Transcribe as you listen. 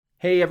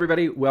Hey,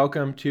 everybody,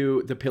 welcome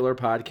to the Pillar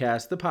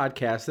Podcast, the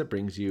podcast that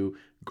brings you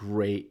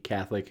great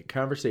Catholic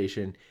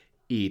conversation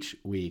each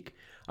week.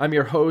 I'm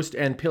your host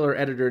and Pillar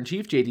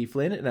Editor-in-Chief, J.D.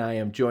 Flynn, and I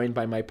am joined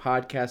by my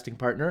podcasting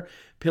partner,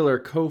 Pillar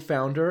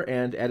co-founder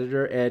and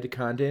editor, Ed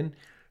Condon.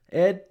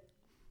 Ed,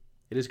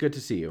 it is good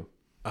to see you.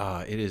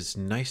 It is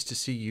nice to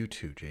see you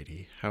too,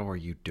 JD. How are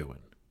you doing?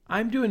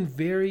 I'm doing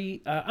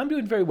very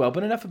well,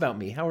 but enough about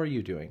me. How are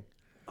you doing?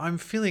 I'm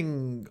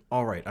feeling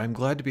all right. I'm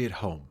glad to be at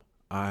home.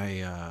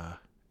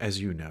 As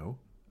you know,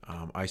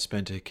 I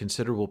spent a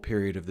considerable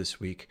period of this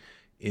week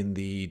in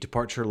the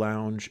departure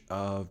lounge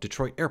of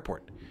Detroit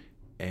Airport.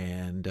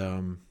 And,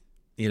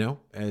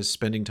 as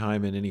spending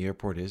time in any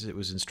airport is, it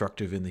was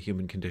instructive in the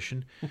human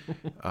condition.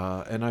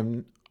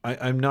 And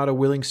I'm not a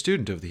willing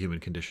student of the human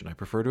condition. I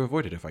prefer to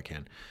avoid it if I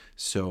can.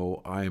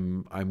 So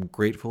I'm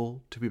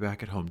grateful to be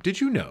back at home.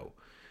 Did you know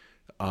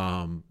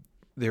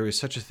there is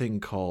such a thing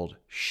called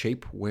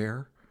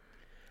shapewear?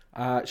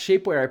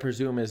 Shapewear, I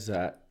presume, is...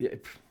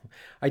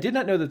 I did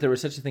not know that there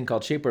was such a thing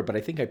called shapewear, but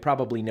I think I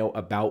probably know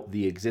about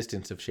the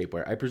existence of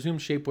shapewear. I presume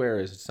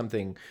shapewear is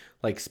something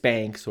like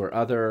Spanx or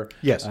other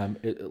Yes.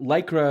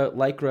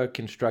 lycra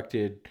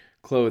constructed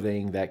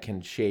clothing that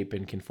can shape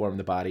and conform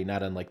the body,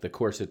 not unlike the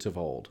corsets of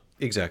old.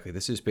 Exactly.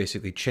 This is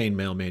basically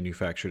chainmail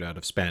manufactured out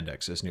of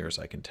spandex, as near as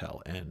I can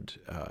tell. And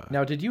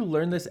Now, did you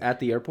learn this at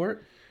the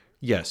airport?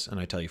 yes, and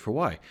I tell you for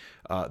why.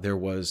 There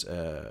was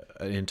an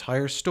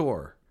entire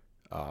store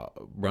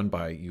run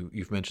by,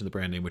 you've mentioned the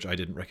brand name, which I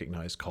didn't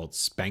recognize, called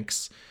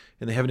Spanx.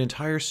 And they have an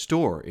entire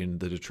store in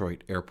the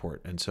Detroit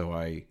airport. And so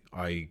I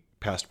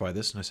passed by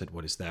this and I said,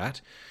 what is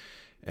that?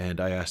 And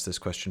I asked this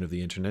question of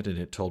the internet and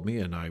it told me,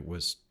 and I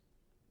was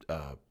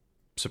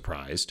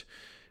surprised.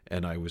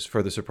 And I was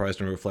further surprised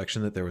on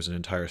reflection that there was an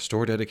entire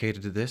store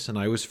dedicated to this. And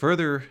I was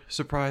further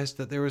surprised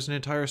that there was an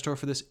entire store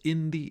for this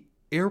in the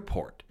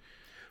airport.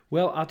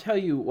 Well, I'll tell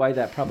you why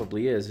that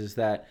probably is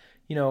that,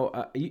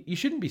 you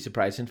shouldn't be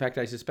surprised. In fact,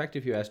 I suspect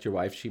if you asked your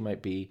wife, she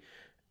might be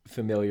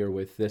familiar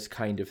with this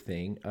kind of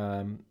thing.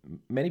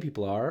 Many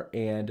people are.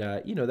 And,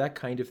 that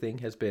kind of thing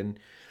has been,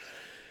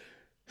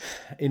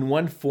 in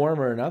one form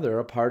or another,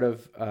 a part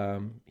of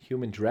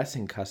human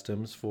dressing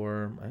customs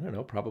for, I don't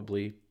know,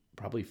 probably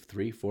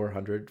 300,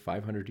 400,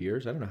 500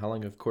 years. I don't know how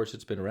long, of course,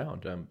 it's been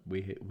around.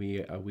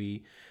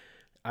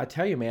 I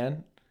tell you,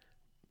 man,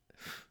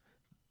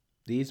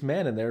 these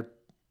men and their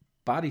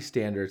body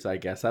standards, I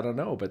guess, I don't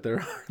know, but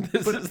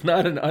this is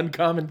not an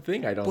uncommon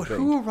thing, I don't think. But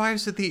who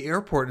arrives at the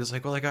airport and is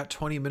like, well, I got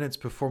 20 minutes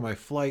before my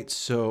flight,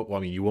 so... Well,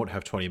 I mean, you won't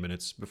have 20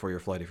 minutes before your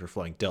flight if you're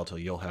flying Delta.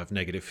 You'll have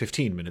negative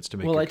 15 minutes to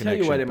make your connection. Well, I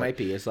tell you what it might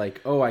be. It's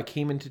like, oh, I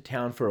came into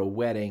town for a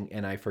wedding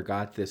and I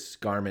forgot this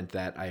garment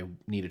that I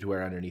needed to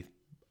wear underneath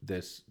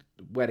this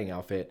wedding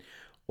outfit.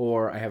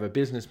 Or I have a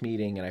business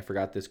meeting and I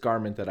forgot this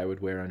garment that I would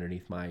wear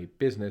underneath my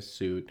business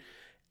suit.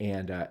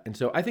 And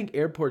so I think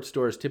airport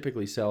stores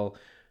typically sell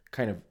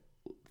kind of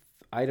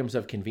items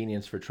of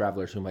convenience for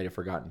travelers who might have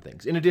forgotten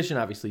things. In addition,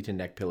 obviously, to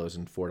neck pillows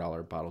and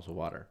 $4 bottles of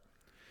water.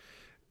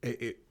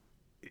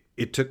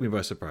 It took me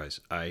by surprise.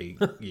 I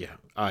love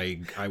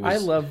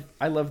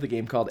the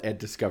game called Ed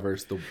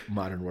Discovers the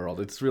Modern World.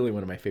 It's really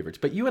one of my favorites.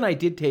 But you and I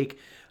did take,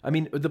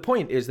 the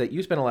point is that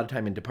you spent a lot of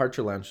time in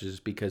departure lounges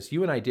because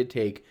you and I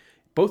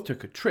both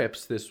took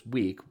trips this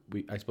week.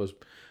 We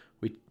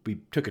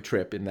took a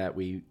trip in that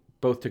we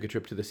both took a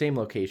trip to the same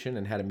location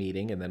and had a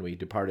meeting, and then we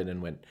departed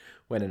and went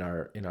in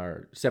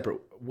our separate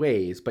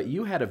ways. But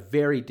you had a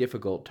very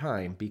difficult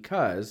time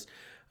because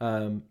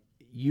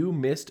you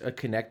missed a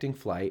connecting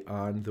flight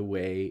on the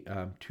way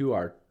to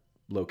our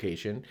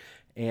location,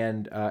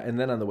 and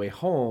then on the way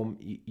home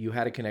you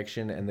had a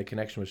connection, and the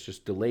connection was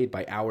just delayed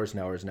by hours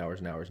and hours and hours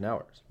and hours and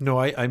hours. No,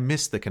 I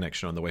missed the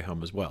connection on the way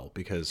home as well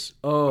because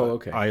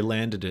okay. I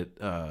landed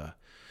at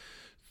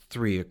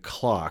 3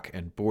 o'clock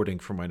and boarding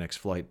for my next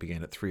flight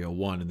began at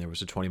 3:01, and there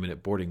was a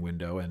 20-minute boarding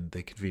window, and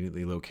they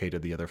conveniently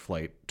located the other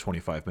flight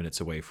 25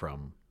 minutes away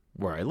from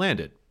where I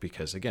landed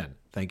because, again,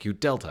 thank you,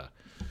 Delta.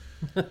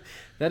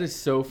 That is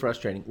so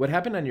frustrating. What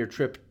happened on your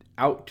trip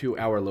out to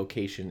our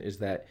location is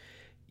that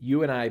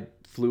you and I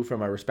flew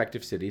from our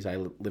respective cities. I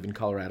live in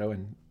Colorado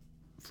and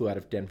flew out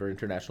of Denver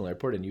International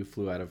Airport, and you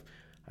flew out of,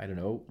 I don't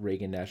know,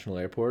 Reagan National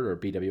Airport or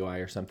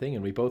BWI or something,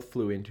 and we both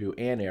flew into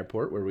an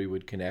airport where we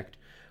would connect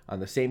on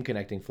the same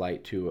connecting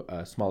flight to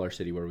a smaller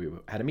city where we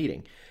had a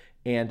meeting.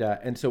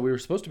 And so we were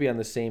supposed to be on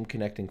the same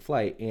connecting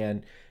flight,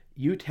 and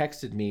you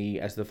texted me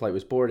as the flight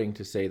was boarding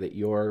to say that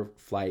your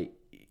flight,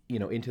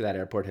 into that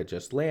airport had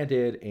just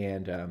landed,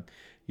 and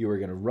you were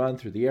going to run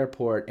through the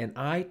airport. And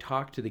I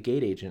talked to the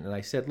gate agent and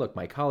I said, look,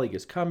 my colleague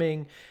is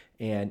coming,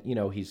 and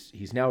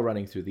he's now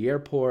running through the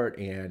airport,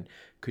 and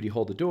could you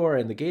hold the door?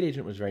 And the gate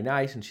agent was very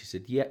nice, and she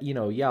said, yeah,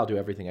 I'll do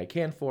everything I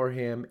can for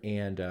him.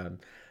 And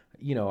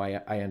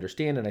I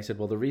understand. And I said,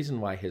 well, the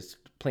reason why his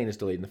plane is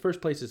delayed in the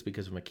first place is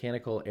because of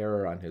mechanical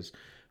error on his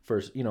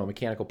first,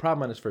 mechanical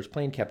problem on his first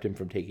plane kept him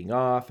from taking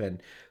off.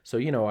 And so,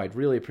 I'd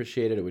really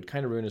appreciate it. It would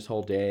kind of ruin his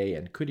whole day.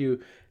 And could you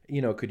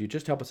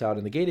just help us out?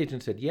 And the gate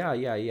agent said, yeah,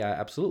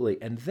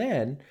 absolutely. And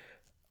then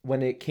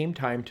when it came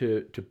time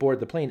to board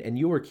the plane, and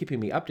you were keeping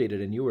me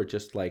updated, and you were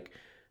just like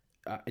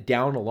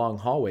down a long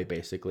hallway,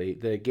 basically,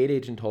 the gate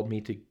agent told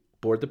me to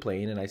board the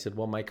plane, and I said,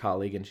 well, my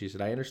colleague, and she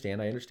said, I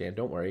understand,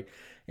 don't worry.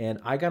 And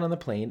I got on the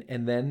plane,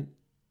 and then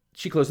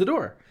she closed the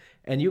door,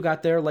 and you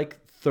got there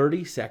like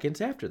 30 seconds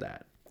after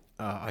that.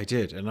 I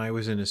did, and I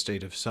was in a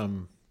state of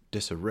some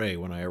disarray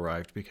when I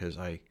arrived because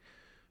I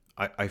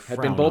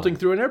had been bolting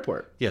through an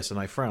airport. Yes, and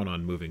I frown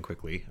on moving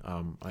quickly.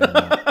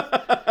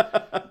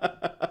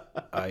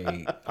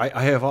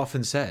 I have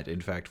often said,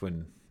 in fact,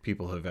 when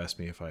people have asked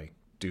me if I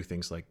do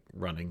things like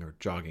running or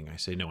jogging, I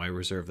say, no, I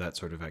reserve that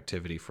sort of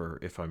activity for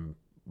if I'm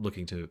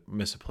looking to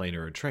miss a plane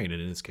or a train.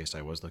 And in this case,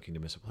 I was looking to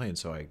miss a plane.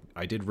 So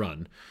I did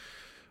run.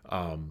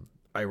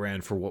 I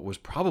ran for what was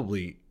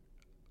probably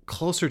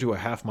closer to a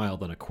half mile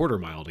than a quarter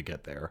mile to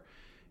get there.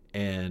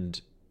 And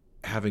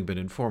having been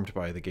informed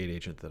by the gate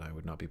agent that I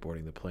would not be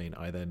boarding the plane,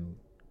 I then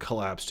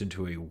collapsed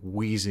into a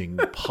wheezing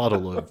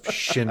puddle of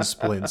shin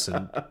splints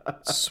and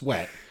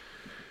sweat.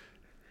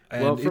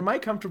 And well, for my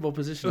comfortable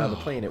position on the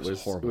plane, it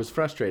was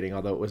frustrating,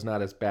 although it was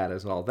not as bad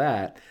as all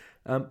that.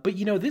 But,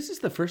 this is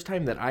the first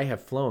time that I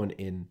have flown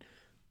in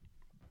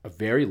a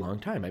very long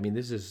time. I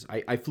mean,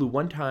 I flew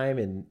one time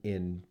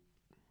in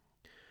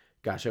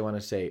gosh, I want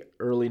to say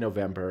early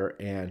November,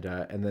 and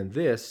then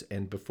this,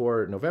 and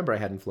before November, I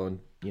hadn't flown,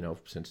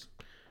 since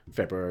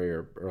February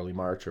or early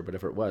March or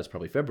whatever it was,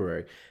 probably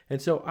February.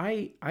 And so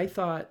I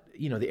thought,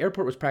 the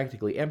airport was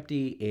practically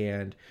empty,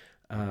 and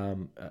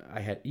I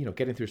had,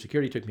 getting through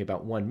security took me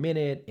about 1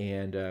 minute,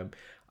 and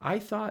I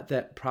thought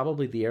that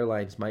probably the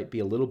airlines might be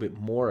a little bit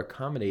more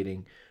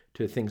accommodating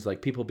to things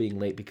like people being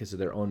late because of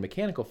their own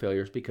mechanical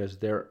failures, because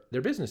their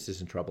business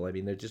is in trouble. I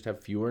mean, they just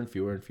have fewer and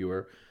fewer and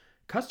fewer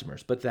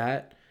customers, but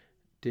that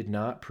did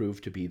not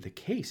prove to be the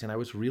case. And I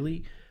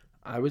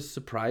was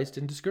surprised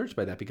and discouraged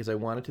by that, because I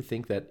wanted to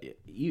think that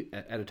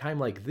at a time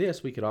like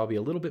this, we could all be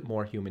a little bit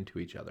more human to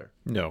each other.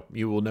 No,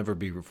 you will never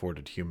be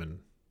afforded human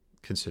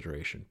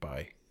consideration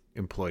by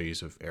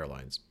employees of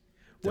airlines.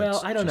 Well,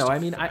 I don't know. I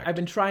mean, I've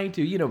been trying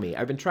to, me,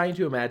 I've been trying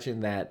to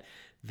imagine that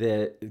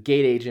the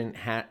gate agent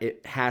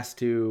has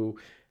to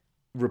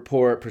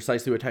report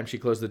precisely what time she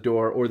closed the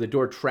door, or the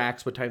door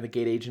tracks what time the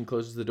gate agent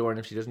closes the door, and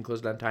if she doesn't close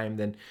it on time,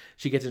 then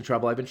she gets in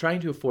trouble. I've been trying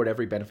to afford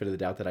every benefit of the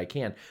doubt that I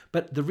can.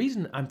 But the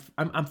reason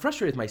I'm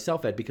frustrated with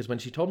myself, Ed, because when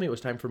she told me it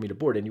was time for me to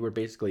board, and you were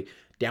basically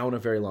down a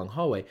very long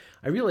hallway,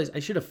 I realized I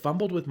should have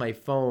fumbled with my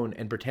phone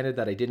and pretended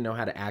that I didn't know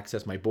how to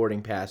access my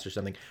boarding pass or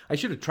something. I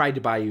should have tried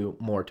to buy you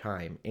more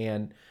time,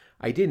 and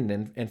I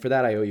didn't, and for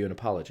that I owe you an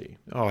apology.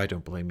 Oh, I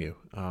don't blame you.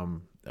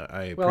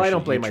 I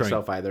don't blame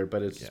myself either,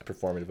 but it's a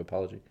performative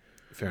apology.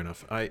 Fair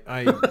enough.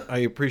 I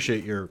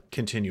appreciate your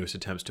continuous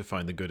attempts to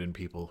find the good in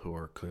people who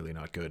are clearly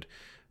not good.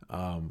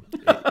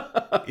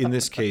 In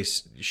this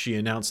case, she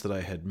announced that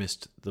I had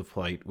missed the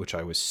flight, which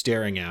I was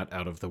staring at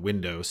out of the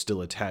window,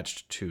 still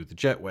attached to the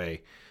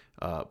jetway.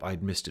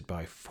 I'd missed it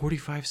by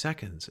 45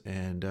 seconds,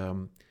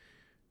 and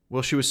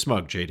well, she was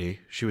smug, JD.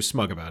 She was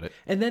smug about it.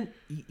 And then,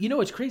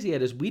 what's crazy,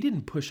 Ed, is we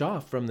didn't push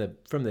off from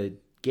the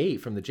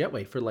gate, from the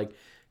jetway, for like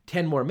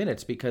 10 more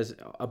minutes because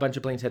a bunch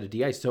of planes had to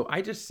de-ice. So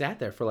I just sat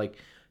there for like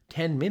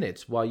 10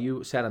 minutes while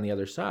you sat on the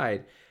other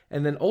side.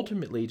 And then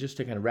ultimately, just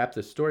to kind of wrap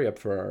this story up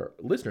for our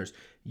listeners,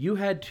 you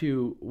had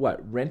to,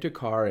 rent a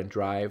car and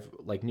drive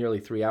like nearly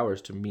 3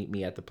 hours to meet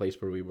me at the place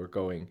where we were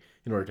going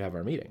in order to have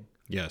our meeting.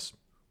 Yes.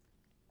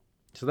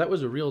 So that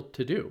was a real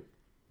to-do.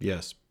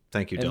 Yes.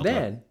 Thank you, Delta. And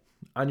then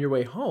on your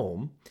way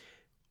home,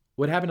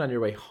 what happened on your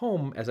way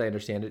home, as I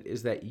understand it,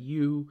 is that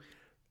you,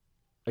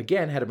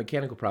 again, had a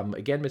mechanical problem,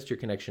 again missed your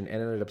connection,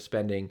 and ended up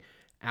spending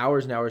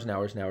hours and hours and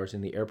hours and hours in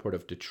the airport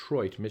of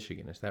Detroit,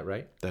 Michigan. Is that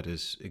right? That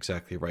is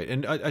exactly right.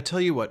 And I tell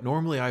you what,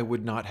 normally I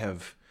would not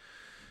have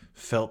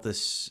felt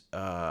this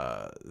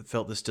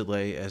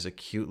delay as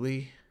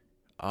acutely.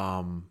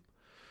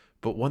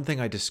 But one thing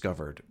I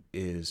discovered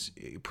is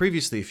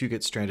previously, if you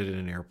get stranded in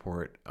an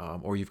airport,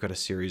 or you've got a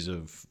series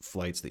of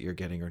flights that you're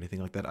getting or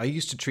anything like that, I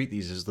used to treat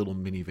these as little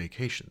mini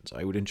vacations.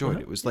 I would enjoy it.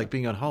 It was like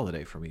being on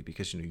holiday for me,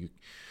 because you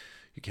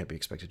can't be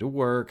expected to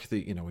work.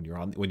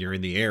 When you're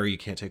in the air, you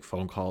can't take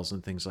phone calls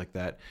and things like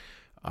that.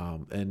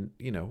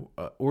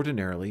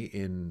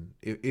 Ordinarily,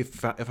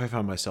 if I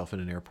found myself in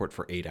an airport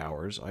for 8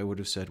 hours, I would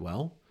have said,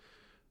 well,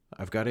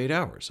 I've got 8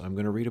 hours. I'm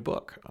going to read a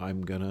book.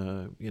 I'm going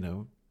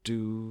to,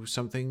 do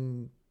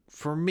something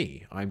for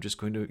me. I'm just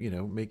going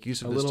to, make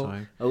use of this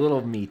time. A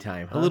little me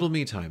time, huh? A little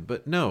me time.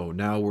 But no,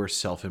 now we're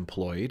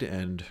self-employed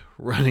and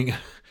running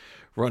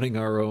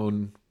our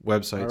own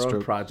website. Our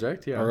own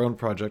project, yeah. Our own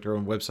project, our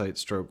own website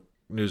stroke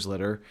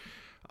newsletter.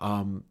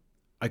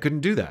 I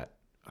couldn't do that.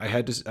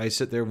 I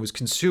sat there and was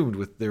consumed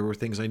with, there were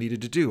things I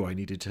needed to do. I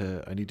needed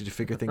to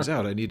figure things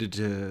out. I needed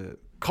to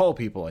call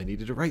people. I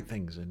needed to write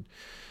things. And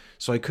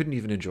so I couldn't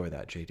even enjoy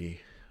that, JD.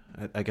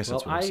 I guess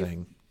that's what I'm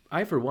saying.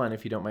 I, for one,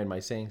 if you don't mind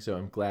my saying so,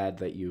 I'm glad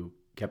that you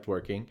kept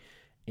working.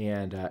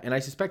 And I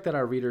suspect that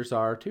our readers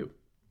are too.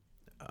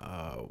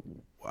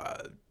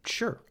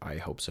 Sure. I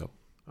hope so.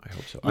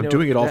 I'm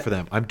doing it all for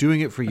them. I'm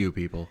doing it for you,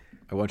 people.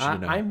 I want you to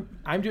know.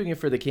 I'm doing it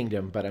for the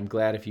kingdom, but I'm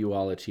glad if you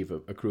all achieve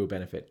accrue a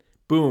benefit.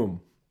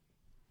 Boom.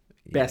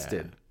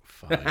 Bested.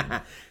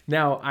 Fine.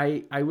 Now,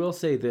 I will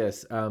say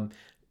this,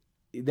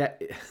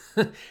 that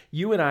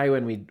you and I,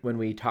 when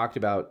we talked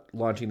about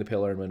launching the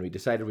pillar and when we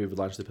decided we would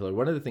launch the pillar,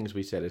 one of the things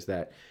we said is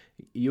that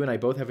you and I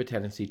both have a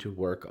tendency to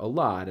work a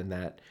lot, and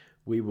that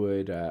we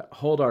would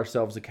hold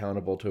ourselves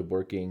accountable to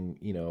working,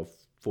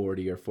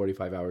 40 or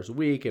 45 hours a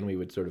week, and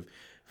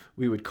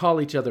we would call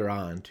each other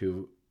on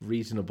to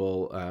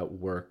reasonable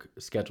work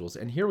schedules.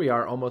 And here we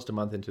are almost a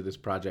month into this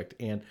project,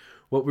 and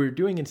what we're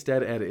doing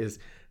instead, Ed, is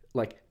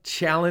like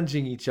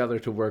challenging each other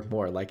to work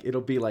more. Like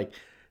it'll be like,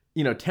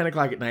 10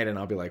 o'clock at night, and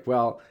I'll be like,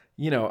 well,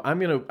 I'm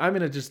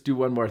gonna just do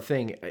one more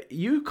thing.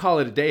 You call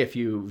it a day if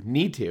you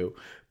need to,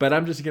 but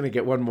I'm just gonna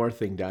get one more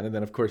thing done, and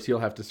then of course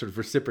you'll have to sort of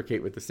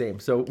reciprocate with the same.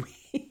 So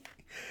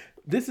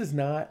this is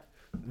not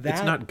that.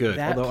 It's not good.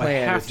 Although I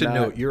have to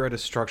note, you're at a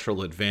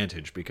structural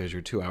advantage because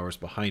you're 2 hours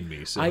behind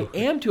me. So I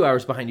am 2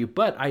 hours behind you,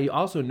 but I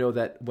also know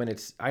that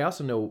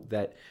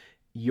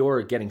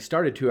you're getting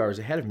started 2 hours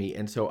ahead of me,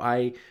 and so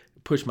I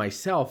push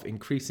myself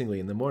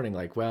increasingly in the morning,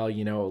 like, well,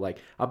 like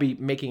I'll be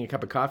making a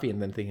cup of coffee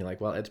and then thinking like,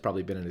 well, Ed's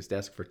probably been at his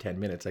desk for 10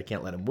 minutes. I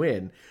can't let him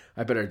win.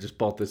 I better just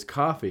bolt this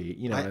coffee,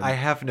 I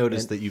have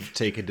noticed that you've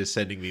taken to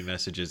sending me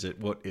messages at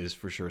what is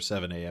for sure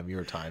 7 a.m.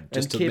 your time,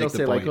 just to Kate make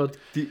the point.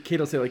 Kate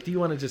will say, like, do you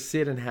want to just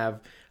sit and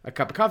have a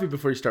cup of coffee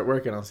before you start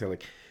work? And I'll say,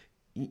 like,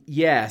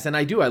 yes, and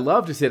I do. I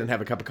love to sit and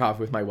have a cup of coffee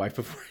with my wife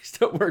before I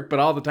start work, but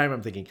all the time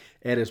I'm thinking,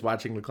 Ed is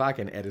watching the clock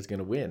and Ed is going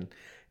to win.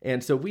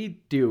 And so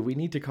we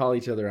need to call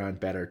each other on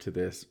better to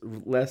this,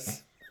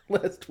 lest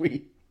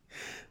we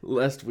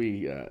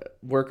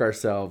work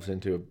ourselves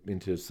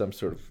into some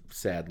sort of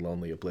sad,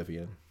 lonely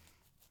oblivion.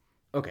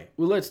 Okay,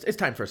 well, it's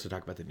time for us to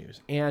talk about the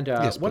news. And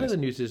yes, one of the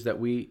news is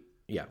that we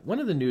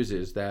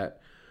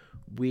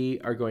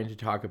are going to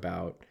talk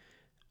about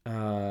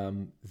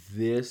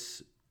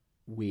this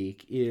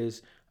week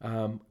is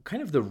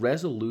kind of the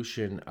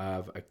resolution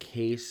of a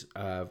case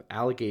of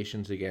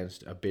allegations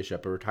against a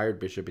retired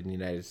bishop in the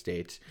United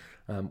States,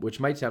 which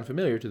might sound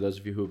familiar to those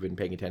of you who have been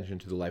paying attention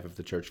to the life of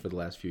the church for the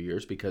last few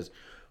years, because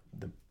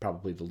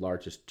probably the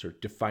largest sort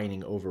of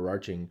defining,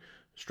 overarching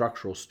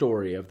structural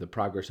story of the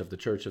progress of the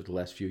church of the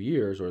last few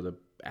years, or the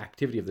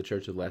activity of the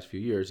church of the last few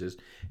years, is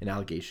an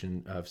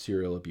allegation of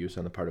serial abuse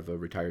on the part of a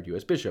retired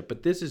U.S. bishop.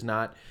 But this is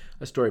not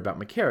a story about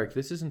McCarrick.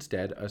 This is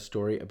instead a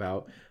story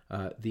about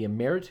the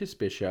emeritus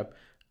bishop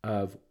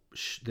of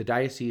the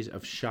Diocese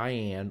of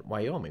Cheyenne,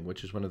 Wyoming,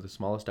 which is one of the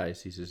smallest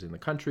dioceses in the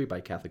country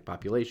by Catholic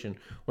population,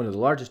 one of the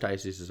largest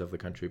dioceses of the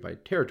country by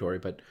territory,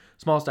 but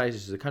smallest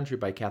diocese of the country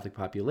by Catholic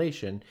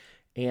population.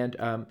 And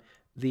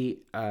the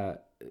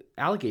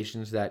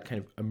allegations that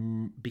kind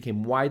of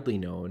became widely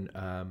known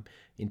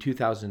in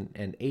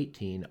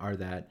 2018 are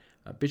that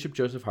Bishop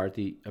Joseph Hart,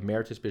 the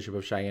emeritus bishop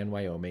of Cheyenne,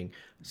 Wyoming,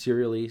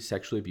 serially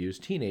sexually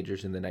abused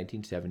teenagers in the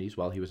 1970s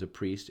while he was a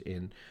priest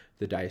in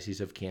the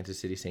Diocese of Kansas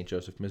City, St.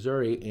 Joseph,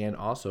 Missouri, and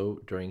also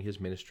during his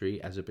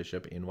ministry as a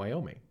bishop in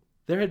Wyoming.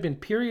 There had been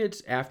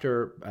periods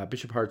after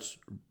Bishop Hart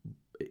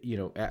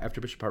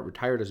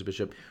retired as a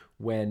bishop,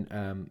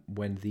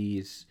 when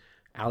these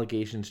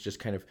allegations just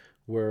kind of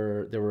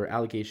there were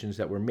allegations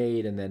that were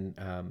made and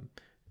then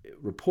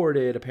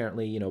reported,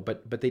 apparently,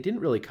 but they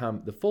didn't really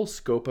the full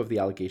scope of the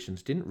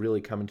allegations didn't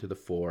really come into the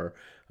fore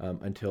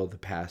until the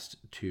past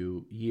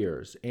 2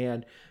 years.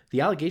 And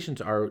the allegations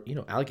are,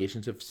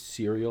 allegations of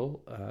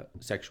serial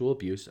sexual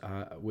abuse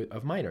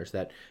of minors,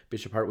 that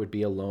Bishop Hart would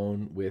be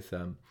alone with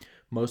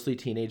mostly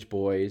teenage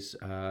boys,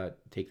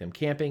 take them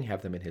camping,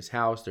 have them in his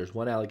house. There's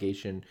one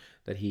allegation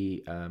that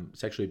he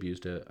sexually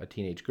abused a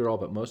teenage girl,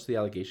 but most of the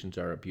allegations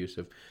are abuse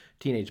of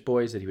teenage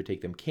boys, that he would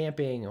take them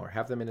camping or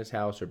have them in his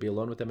house or be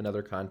alone with them in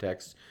other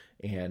contexts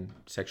and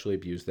sexually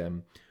abuse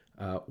them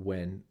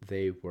when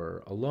they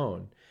were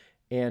alone.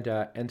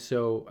 And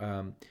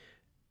so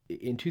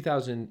in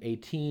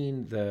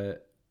 2018,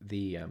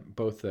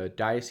 both the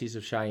Diocese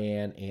of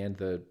Cheyenne and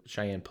the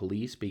Cheyenne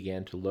Police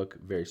began to look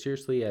very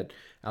seriously at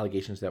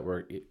allegations that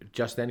were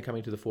just then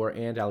coming to the fore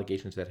and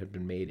allegations that had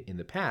been made in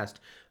the past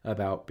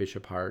about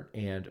Bishop Hart.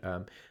 And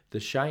the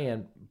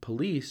Cheyenne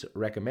Police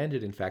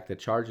recommended, in fact, that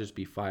charges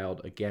be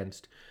filed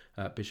against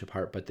Bishop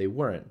Hart, but they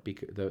weren't,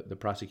 because the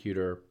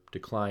prosecutor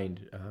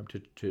declined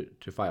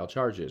to file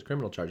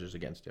criminal charges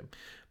against him.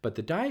 But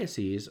the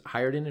diocese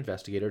hired an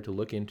investigator to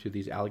look into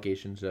these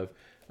allegations of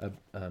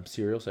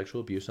serial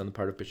sexual abuse on the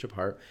part of Bishop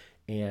Hart,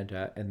 and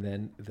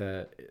then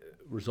the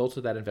results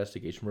of that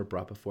investigation were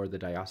brought before the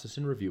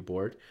Diocesan Review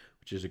Board,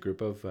 which is a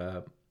group of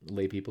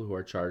lay people who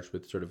are charged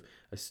with sort of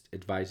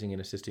advising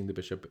and assisting the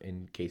bishop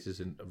in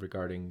cases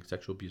regarding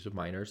sexual abuse of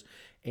minors.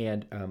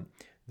 And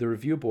the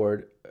review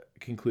board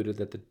concluded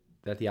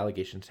that the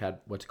allegations had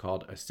what's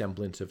called a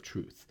semblance of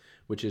truth,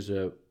 which is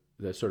the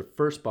sort of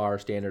first bar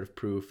standard of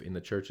proof in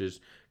the church's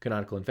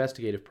canonical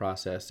investigative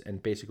process,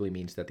 and basically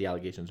means that the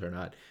allegations are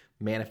not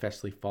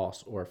manifestly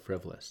false or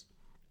frivolous.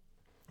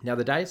 Now,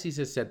 the diocese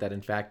has said that,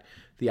 in fact,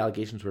 the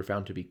allegations were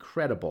found to be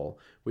credible,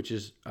 which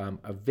is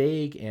a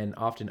vague and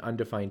often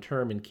undefined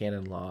term in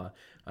canon law,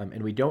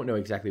 And we don't know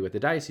exactly what the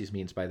diocese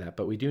means by that,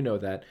 but we do know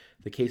that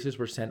the cases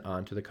were sent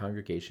on to the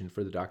Congregation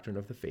for the Doctrine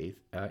of the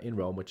Faith in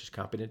Rome, which is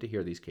competent to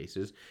hear these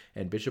cases.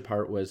 And Bishop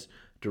Hart was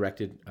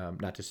directed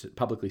not to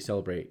publicly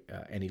celebrate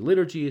any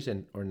liturgies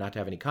or not to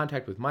have any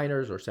contact with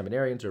minors or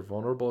seminarians or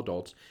vulnerable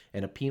adults.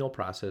 And a penal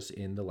process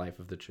in the life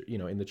of the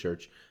in the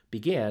church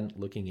began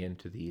looking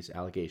into these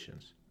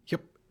allegations.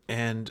 Yep.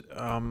 And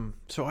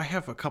so I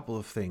have a couple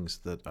of things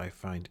that I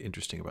find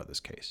interesting about this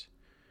case.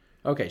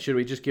 Okay, should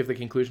we just give the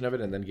conclusion of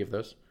it and then give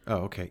those?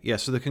 Oh, okay. Yeah,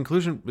 so the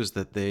conclusion was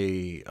that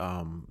they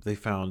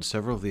found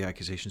several of the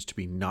accusations to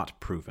be not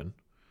proven.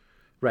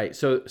 Right.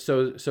 So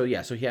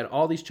he had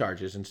all these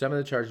charges, and some of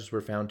the charges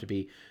were found to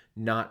be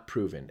not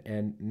proven.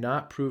 And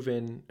not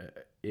proven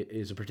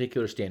is a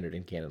particular standard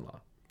in canon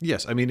law.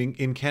 Yes, I mean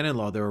in canon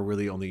law there are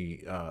really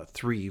only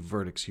 3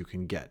 verdicts you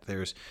can get.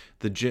 There's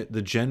the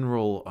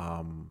general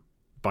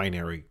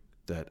binary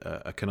that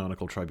a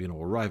canonical tribunal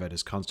will arrive at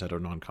is constat or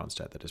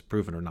non-constat, that is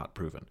proven or not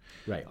proven.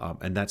 Right.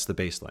 And that's the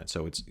baseline.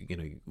 So it's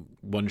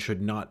one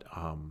should not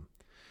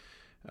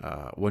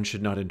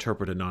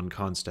interpret a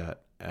non-constat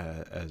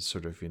as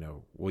sort of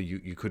well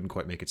you couldn't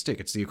quite make it stick.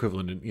 It's the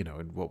equivalent in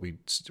what we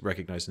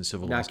recognize in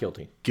civil law. Not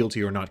guilty.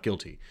 Guilty or not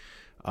guilty.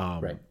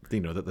 Right.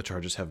 That the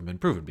charges haven't been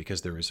proven,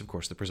 because there is, of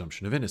course, the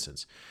presumption of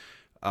innocence.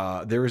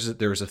 There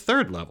is a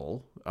third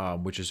level,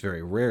 which is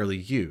very rarely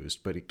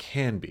used, but it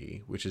can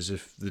be, which is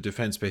if the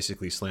defense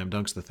basically slam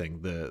dunks the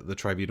thing, the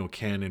tribunal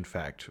can, in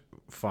fact,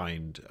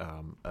 find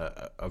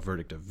a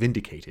verdict of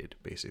vindicated,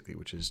 basically,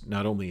 which is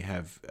not only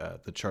have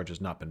the charges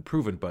not been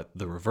proven, but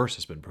the reverse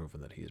has been proven,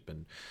 that he has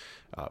been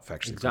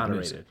factually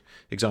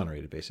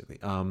exonerated, basically.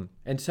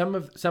 And some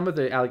of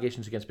the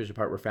allegations against Bishop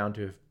Hart were found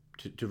to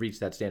reach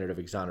that standard of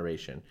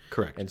exoneration.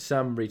 Correct. And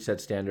some reach that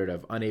standard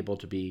of unable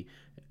to be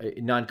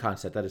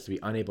non-constat, that is to be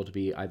unable to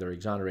be either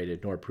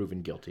exonerated nor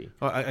proven guilty.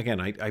 Well,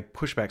 I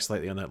push back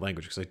slightly on that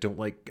language, because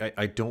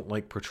I don't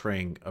like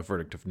portraying a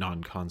verdict of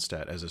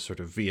non-constat as a sort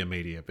of via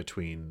media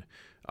between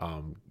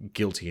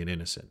guilty and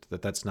innocent.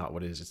 That's not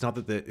what it is. It's not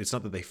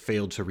that they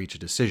failed to reach a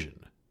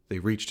decision. They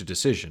reached a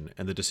decision,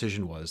 and the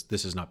decision was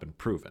this has not been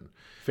proven.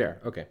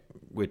 Fair, okay.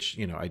 Which,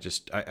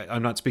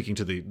 I'm not speaking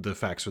to the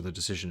facts or the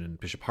decision in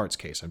Bishop Hart's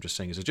case. I'm just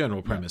saying as a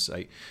general premise,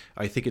 yeah.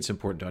 I think it's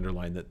important to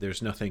underline that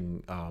there's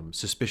nothing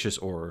suspicious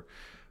or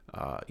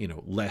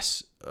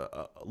less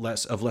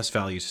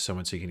value to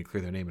someone seeking to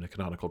clear their name in a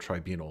canonical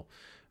tribunal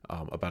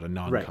about a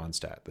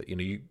non-constat. Right. That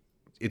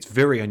it's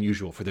very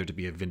unusual for there to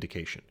be a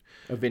vindication.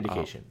 Yeah.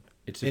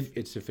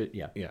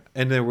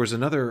 And there was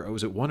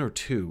was it 1 or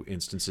 2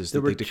 instances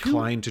that they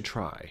declined to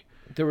try?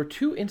 There were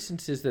 2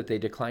 instances that they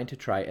declined to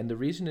try, and the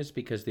reason is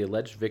because the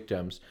alleged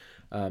victims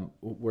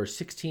were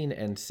 16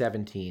 and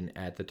 17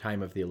 at the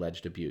time of the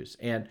alleged abuse.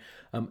 And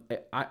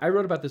I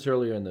wrote about this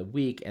earlier in the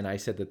week, and I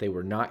said that they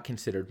were not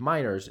considered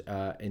minors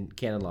in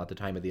canon law at the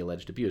time of the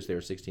alleged abuse. They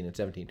were 16 and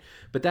 17.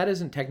 But that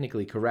isn't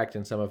technically correct,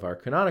 and some of our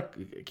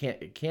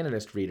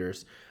canonist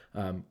readers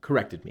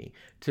corrected me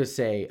to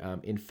say,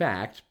 in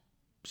fact,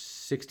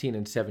 16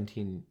 and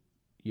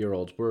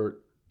 17-year-olds were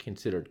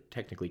considered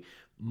technically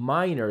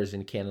minors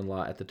in canon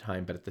law at the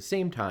time, but at the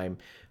same time,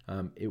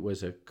 it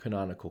was a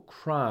canonical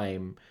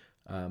crime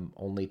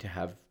only to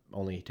have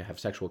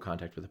sexual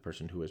contact with a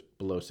person who was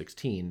below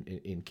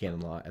 16 in canon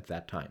law at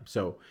that time.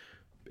 So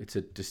it's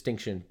a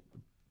distinction,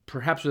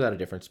 perhaps without a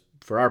difference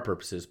for our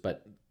purposes,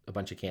 but a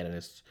bunch of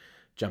canonists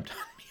jumped on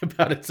me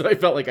about it, so I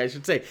felt like I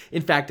should say.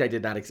 In fact, I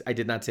did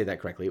not say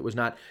that correctly. It was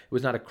not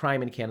a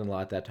crime in canon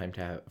law at that time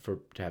to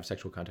have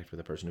sexual contact with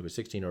a person who was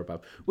 16 or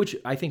above, which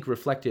I think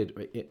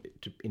reflected,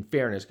 in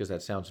fairness, because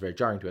that sounds very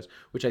jarring to us,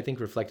 which I think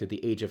reflected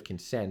the age of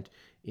consent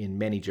in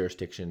many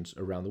jurisdictions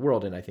around the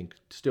world, and I think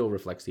still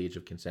reflects the age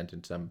of consent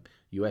in some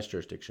U.S.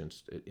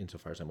 jurisdictions,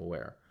 insofar as I'm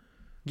aware.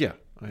 Yeah,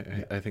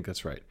 I think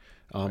that's right.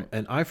 Right.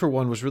 And I, for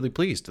one, was really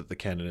pleased that the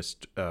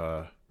canonist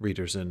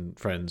readers and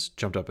friends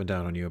jumped up and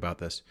down on you about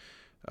this.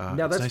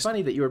 Now, that's nice.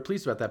 Funny that you were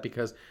pleased about that,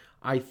 because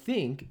I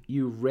think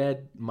you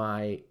read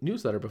my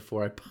newsletter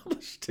before I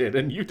published it,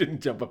 and you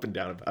didn't jump up and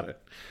down about it.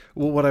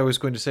 Well, what I was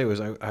going to say was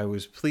I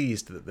was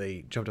pleased that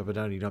they jumped up and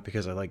down on you, not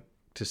because I like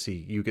to see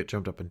you get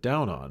jumped up and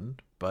down on,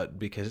 but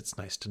because it's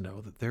nice to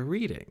know that they're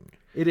reading.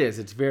 It is.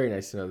 It's very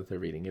nice to know that they're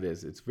reading. It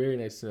is. It's very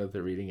nice to know that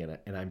they're reading,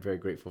 and I'm very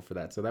grateful for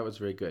that. So that was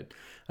very good.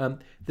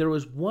 There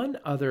was one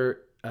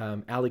other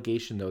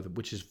allegation, though,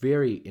 which is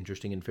very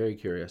interesting and very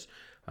curious,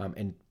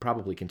 and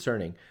probably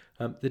concerning.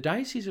 The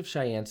Diocese of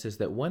Cheyenne says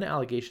that one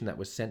allegation that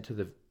was sent to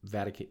the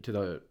Vatican, to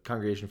the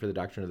Congregation for the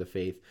Doctrine of the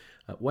Faith,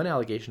 one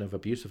allegation of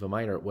abuse of a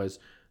minor was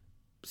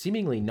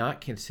seemingly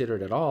not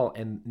considered at all,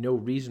 and no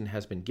reason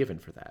has been given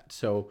for that.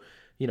 So,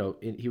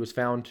 he was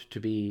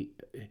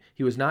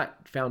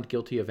not found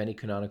guilty of any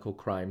canonical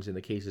crimes in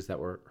the cases that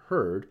were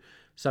heard.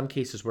 Some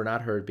cases were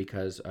not heard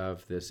because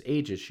of this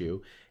age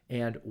issue,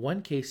 and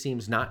one case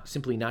seems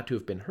simply not to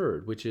have been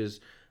heard, which is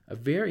a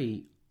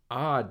very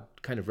odd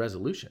kind of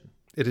resolution.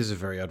 It is a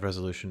very odd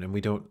resolution, and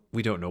we don't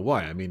know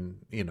why. I mean,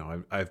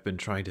 I've been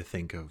trying to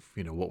think of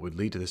what would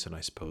lead to this, and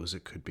I suppose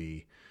it could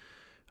be,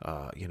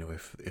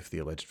 if the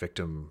alleged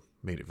victim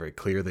made it very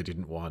clear they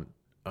didn't want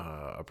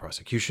a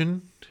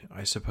prosecution,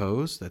 I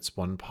suppose. That's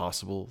one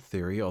possible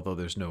theory, although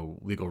there's no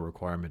legal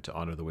requirement to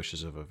honor the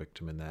wishes of a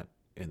victim in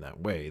that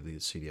way. The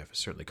CDF is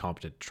certainly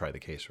competent to try the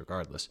case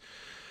regardless.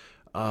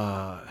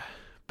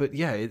 But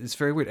yeah, it's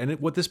very weird. And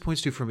what this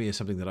points to for me is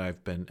something that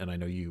I've been, and I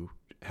know you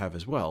have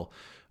as well,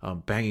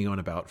 banging on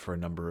about for a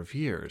number of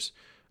years.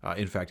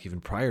 In fact,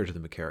 even prior to the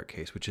McCarrick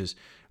case, which is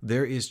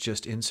there is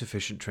just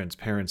insufficient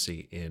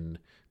transparency in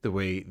the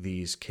way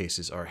these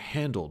cases are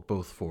handled,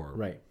 both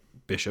for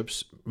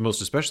bishops,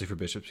 most especially for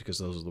bishops, because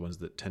those are the ones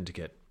that tend to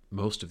get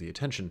most of the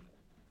attention,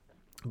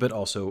 but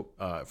also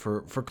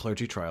for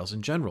clergy trials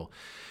in general.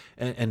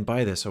 And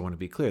by this, I want to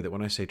be clear that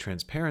when I say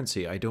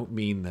transparency, I don't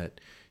mean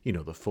that,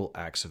 the full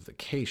acts of the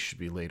case should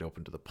be laid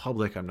open to the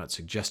public. I'm not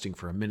suggesting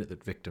for a minute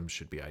that victims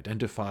should be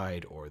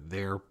identified or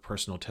their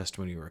personal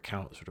testimony or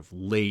account sort of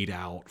laid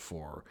out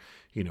for,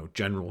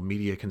 general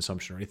media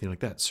consumption or anything like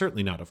that.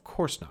 Certainly not, of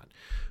course not.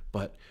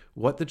 But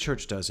what the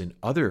church does in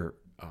other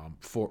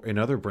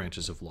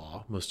branches of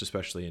law, most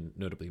especially in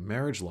notably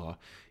marriage law,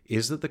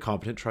 is that the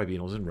competent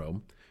tribunals in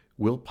Rome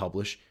will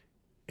publish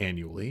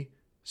annually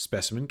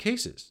specimen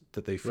cases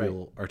that they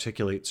feel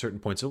articulate certain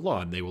points of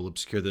law, and they will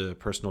obscure the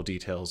personal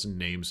details and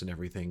names and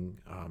everything,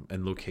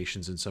 and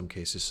locations in some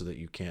cases, so that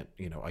you can't,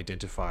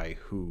 identify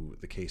who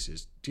the case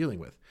is dealing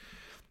with.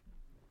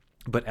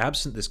 But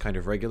absent this kind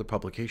of regular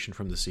publication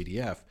from the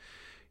CDF,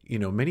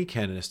 many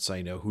canonists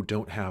I know who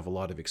don't have a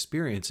lot of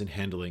experience in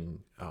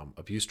handling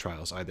abuse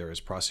trials, either as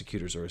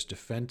prosecutors or as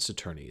defense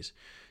attorneys,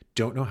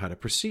 don't know how to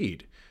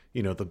proceed.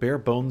 The bare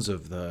bones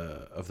of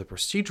the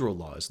procedural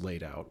law is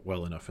laid out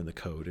well enough in the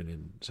code and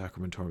in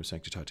Sacramentorum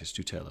Sanctitatis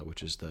Tutela,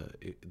 which is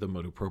the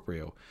motu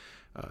proprio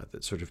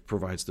that sort of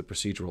provides the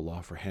procedural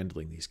law for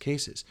handling these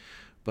cases.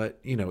 But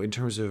in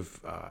terms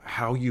of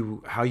how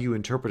you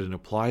interpret and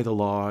apply the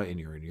law in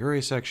your in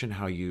iure section,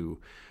 how you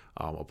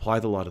apply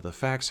the law to the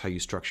facts, how you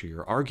structure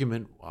your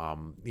argument,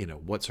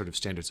 what sort of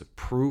standards of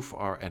proof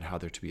are and how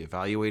they're to be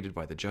evaluated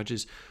by the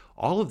judges.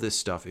 All of this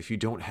stuff, if you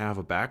don't have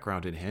a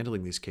background in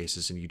handling these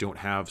cases and you don't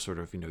have sort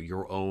of,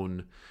 your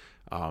own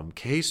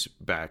case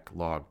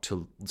backlog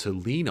to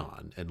lean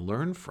on and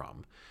learn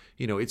from,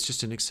 it's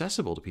just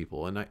inaccessible to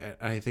people. And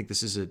I think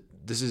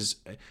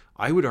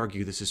I would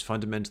argue this is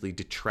fundamentally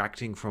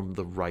detracting from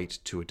the right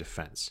to a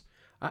defense.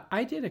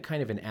 I did a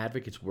kind of an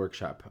advocates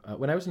workshop.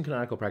 When I was in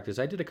canonical practice,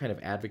 I did a kind of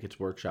advocates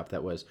workshop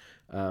that was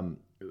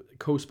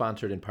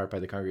co-sponsored in part by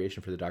the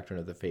Congregation for the Doctrine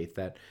of the Faith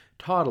that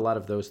taught a lot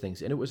of those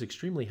things, and it was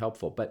extremely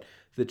helpful. But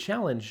the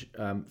challenge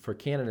for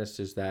canonists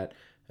is that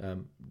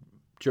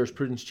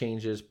jurisprudence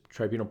changes,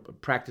 tribunal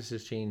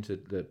practices change,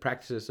 the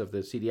practices of the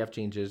CDF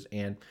changes,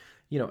 and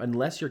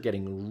unless you're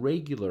getting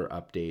regular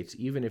updates,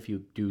 even if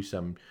you do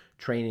some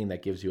training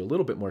that gives you a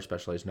little bit more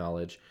specialized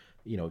knowledge,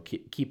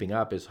 keeping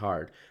up is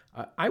hard.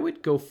 I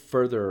would go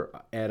further,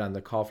 Ed, on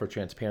the call for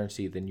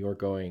transparency than you're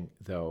going,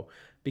 though,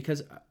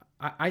 because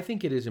I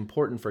think it is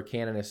important for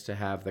canonists to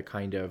have the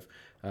kind of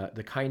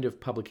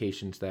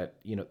publications that,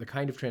 the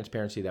kind of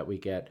transparency that we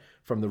get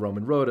from the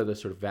Roman Rota, the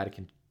sort of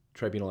Vatican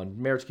Tribunal on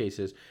marriage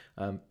cases,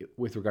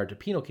 with regard to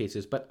penal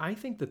cases. But I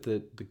think that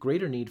the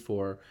greater need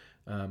for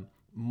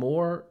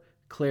more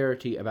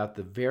clarity about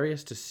the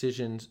various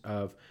decisions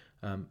of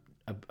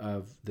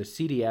the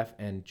CDF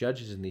and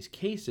judges in these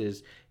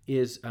cases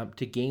is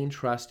to gain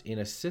trust in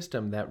a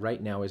system that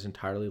right now is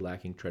entirely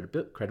lacking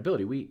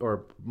credibility,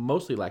 or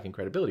mostly lacking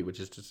credibility, which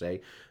is to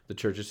say the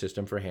church's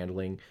system for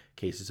handling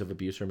cases of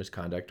abuse or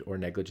misconduct or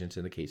negligence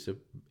in the case of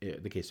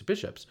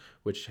bishops,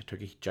 which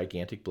took a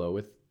gigantic blow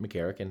with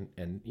McCarrick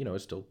and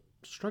is still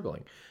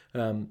struggling.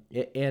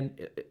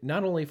 And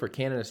not only for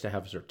canonists to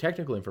have sort of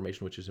technical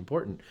information, which is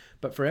important,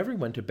 but for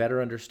everyone to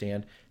better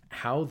understand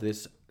how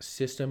this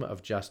system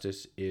of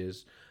justice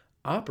is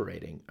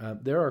operating.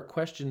 There are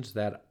questions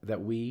that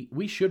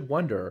we should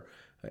wonder,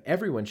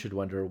 everyone should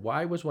wonder,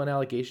 why was one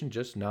allegation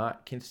just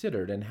not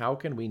considered? And how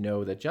can we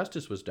know that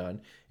justice was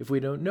done if we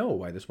don't know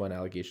why this one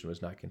allegation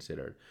was not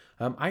considered?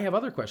 I have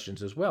other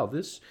questions as well.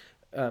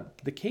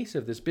 The case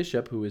of this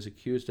bishop who is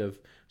accused of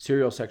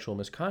serial sexual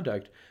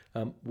misconduct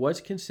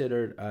was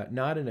considered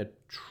not in a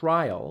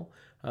trial,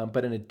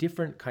 but in a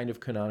different kind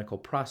of canonical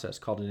process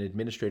called an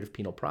administrative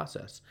penal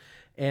process.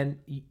 And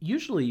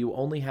usually you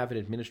only have an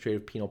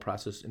administrative penal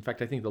process. In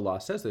fact, I think the law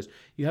says this.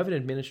 You have an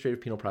administrative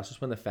penal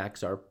process when the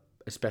facts are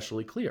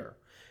especially clear.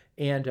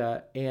 And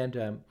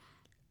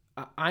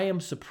I am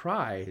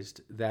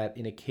surprised that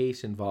in a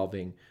case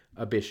involving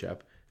a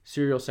bishop,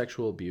 serial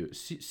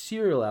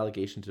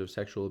allegations of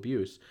sexual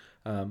abuse,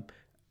 and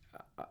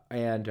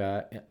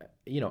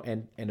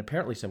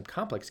apparently some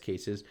complex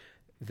cases,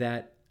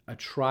 that a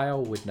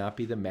trial would not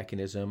be the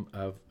mechanism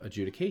of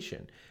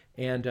adjudication.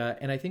 And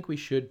I think we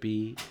should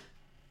be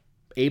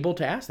able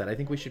to ask that. I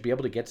think we should be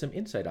able to get some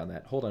insight on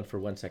that. Hold on for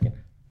 1 second.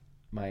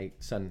 My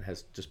son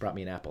has just brought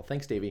me an apple.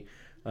 Thanks, Davey.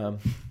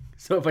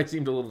 So if I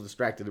seemed a little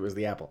distracted, it was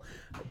the apple.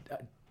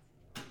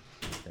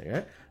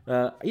 There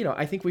you go.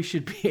 I think we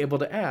should be able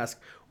to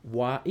ask,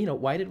 why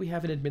did we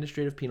have an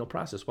administrative penal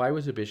process? Why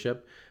was a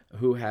bishop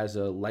who has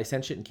a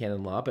licentiate in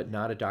canon law but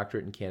not a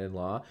doctorate in canon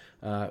law,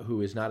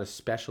 who is not a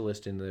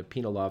specialist in the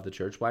penal law of the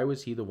church, why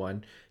was he the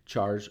one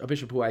charged? A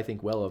bishop who I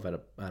think well of on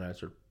a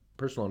sort of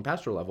personal and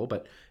pastoral level,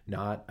 but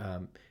not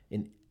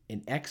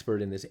an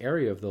expert in this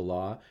area of the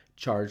law,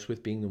 charged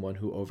with being the one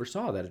who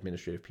oversaw that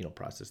administrative penal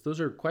process. Those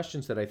are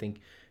questions that I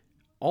think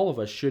all of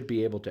us should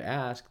be able to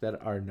ask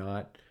that are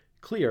not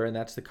clear, and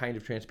that's the kind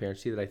of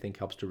transparency that I think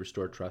helps to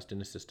restore trust in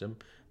a system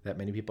that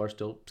many people are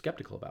still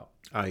skeptical about.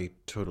 I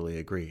totally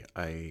agree.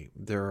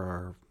 There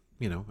are,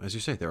 as you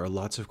say, there are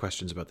lots of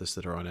questions about this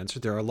that are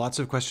unanswered. There are lots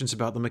of questions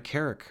about the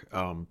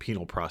McCarrick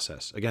penal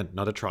process. Again,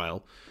 not a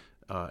trial,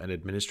 an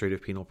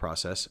administrative penal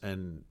process,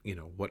 and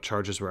what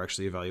charges were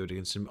actually evaluated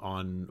against him,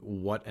 on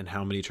what and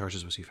how many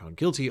charges was he found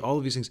guilty. All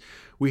of these things,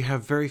 we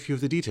have very few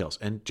of the details,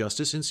 and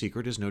justice in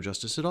secret is no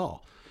justice at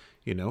all.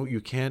 You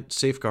can't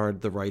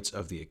safeguard the rights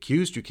of the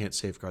accused. You can't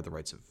safeguard the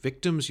rights of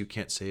victims. You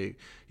can't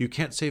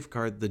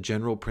safeguard the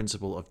general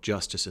principle of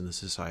justice in the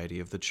society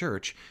of the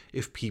church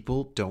if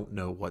people don't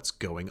know what's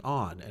going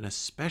on, and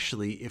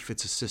especially if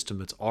it's a system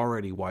that's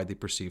already widely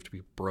perceived to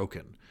be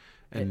broken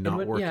and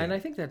not working. Yeah, and I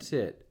think that's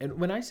it. And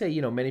when I say,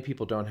 many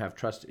people don't have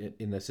trust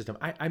in the system,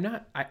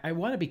 I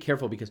want to be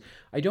careful, because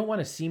I don't want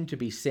to seem to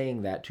be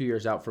saying that 2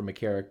 years out from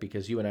McCarrick,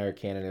 because you and I are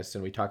canonists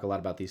and we talk a lot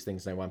about these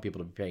things and I want people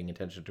to be paying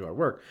attention to our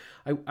work.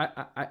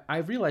 I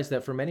realize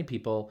that for many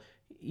people,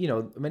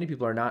 many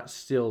people are not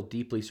still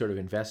deeply sort of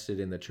invested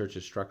in the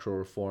church's structural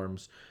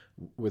reforms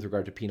with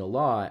regard to penal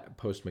law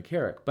post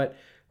McCarrick. But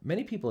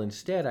many people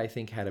instead, I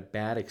think, had a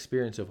bad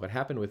experience of what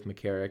happened with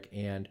McCarrick,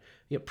 and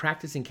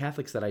practicing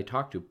Catholics that I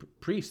talked to,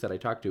 priests that I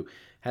talked to,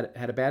 had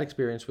a bad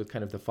experience with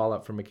kind of the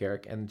fallout from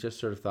McCarrick, and just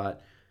sort of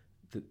thought,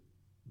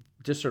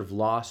 just sort of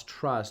lost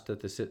trust that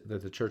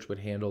the church would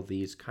handle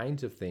these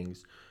kinds of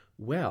things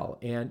well.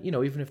 And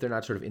even if they're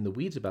not sort of in the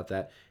weeds about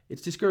that,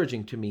 it's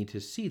discouraging to me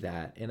to see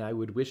that, and I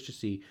would wish to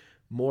see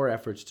more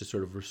efforts to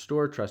sort of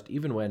restore trust,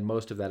 even when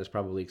most of that is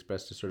probably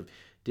expressed as sort of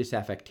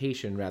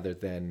disaffectation rather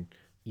than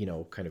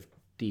kind of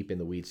deep in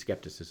the weeds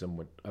skepticism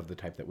of the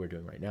type that we're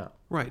doing right now.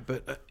 Right,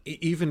 but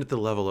even at the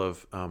level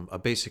of a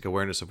basic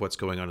awareness of what's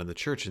going on in the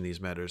church in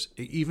these matters,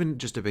 even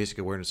just a basic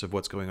awareness of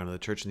what's going on in the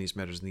church in these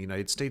matters in the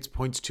United States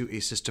points to a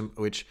system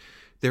which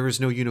there is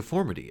no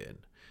uniformity in.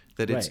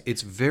 That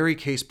it's very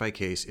case by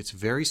case, it's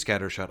very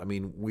scattershot. I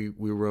mean, we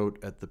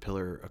wrote at the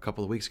Pillar a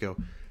couple of weeks ago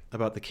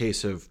about the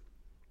case of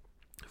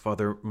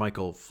Father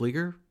Michael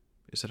Pfleger.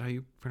 Is that how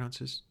you pronounce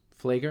his?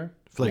 Pfleger.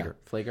 Yeah,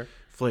 Pfleger.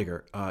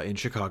 Pfleger in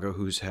Chicago,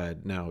 who's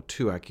had now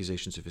 2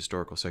 accusations of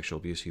historical sexual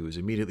abuse. He was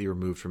immediately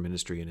removed from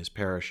ministry in his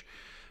parish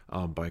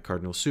by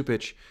Cardinal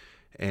Cupich,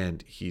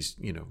 and he's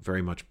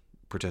very much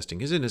protesting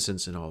his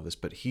innocence and all of this.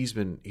 But he's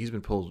been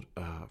pulled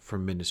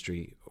from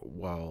ministry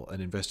while an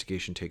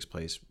investigation takes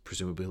place,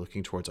 presumably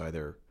looking towards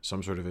either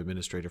some sort of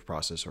administrative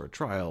process or a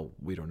trial.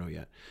 We don't know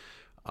yet,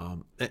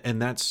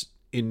 and that's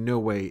in no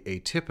way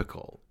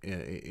atypical.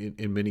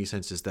 In many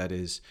senses, that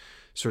is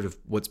sort of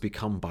what's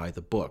become by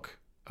the book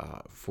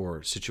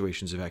for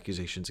situations of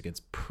accusations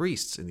against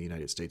priests in the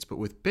United States. But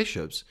with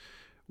bishops,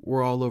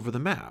 we're all over the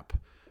map.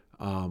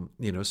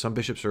 Some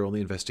bishops are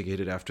only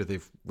investigated after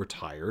they've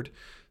retired.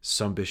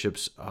 Some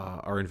bishops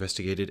are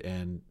investigated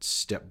and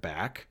step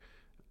back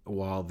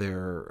while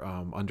they're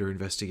under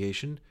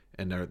investigation,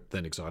 and are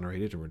then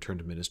exonerated and returned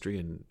to ministry.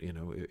 And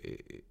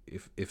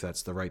if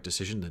that's the right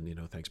decision,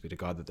 then thanks be to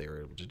God that they were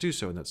able to do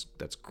so, and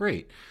that's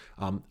great.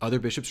 Other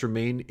bishops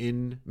remain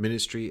in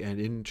ministry and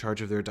in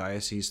charge of their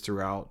diocese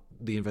throughout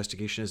the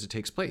investigation as it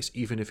takes place,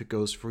 even if it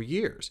goes for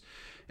years.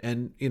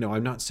 And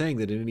I'm not saying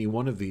that in any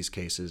one of these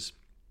cases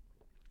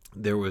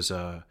there was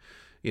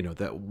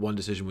that one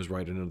decision was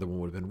right and another one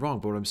would have been wrong.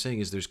 But what I'm saying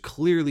is there's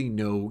clearly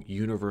no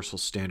universal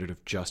standard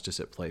of justice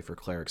at play for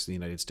clerics in the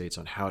United States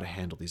on how to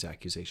handle these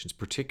accusations,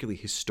 particularly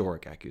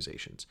historic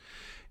accusations.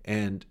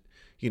 And,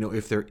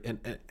 if they're,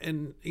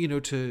 and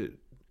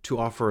to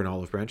offer an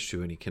olive branch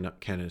to any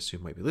canonists who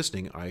might be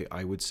listening,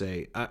 I would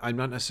say, I'm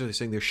not necessarily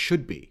saying there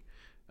should be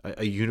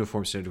a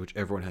uniform standard which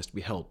everyone has to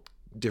be held.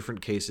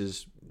 Different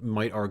cases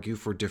might argue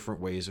for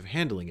different ways of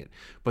handling it,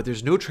 but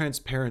there's no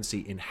transparency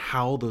in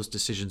how those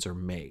decisions are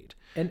made.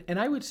 And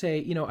I would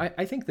say,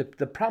 I think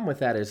the problem with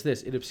that is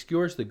this: it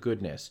obscures the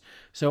goodness.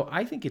 So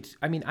I think it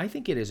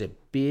is a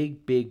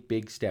big, big,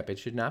 big step. It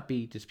should not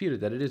be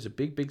disputed that it is a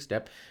big, big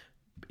step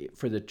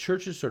for the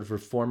church's sort of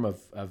reform of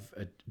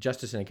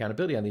justice and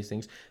accountability on these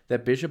things,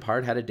 that Bishop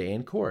Hart had a day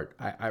in court.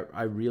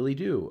 I really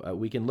do.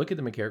 We can look at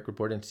the McCarrick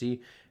report and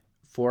see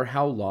for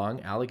how long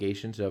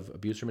allegations of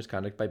abuse or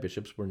misconduct by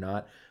bishops were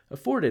not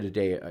afforded a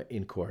day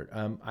in court.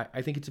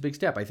 I think it's a big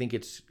step. I think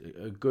it's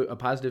a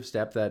positive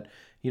step that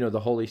the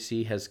Holy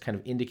See has kind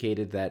of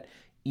indicated that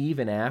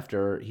even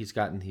after he's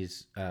gotten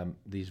these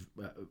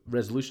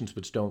resolutions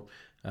which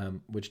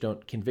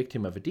don't convict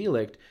him of a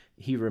delict,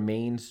 he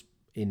remains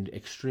in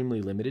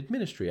extremely limited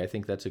ministry. I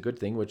think that's a good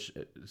thing, which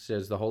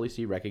says the Holy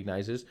See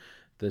recognizes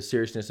the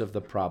seriousness of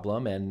the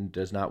problem and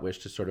does not wish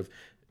to sort of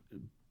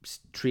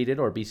treat it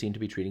or be seen to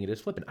be treating it as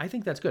flippant. I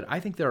think that's good. I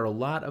think there are a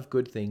lot of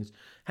good things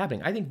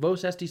happening. I think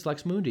Vos Estis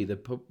Lex Mundi,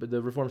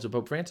 the reforms of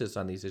Pope Francis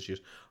on these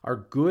issues, are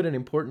good and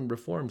important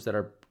reforms that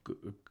are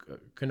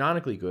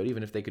canonically good,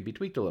 even if they could be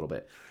tweaked a little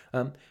bit.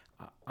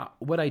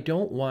 What I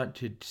don't want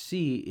to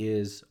see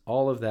is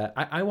all of that.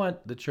 I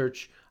want the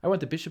church, I want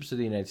the bishops of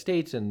the United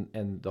States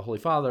and the Holy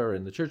Father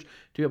and the church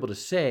to be able to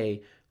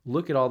say,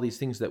 look at all these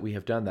things that we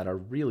have done that are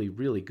really,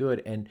 really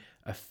good, and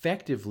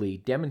effectively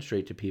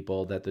demonstrate to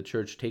people that the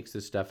church takes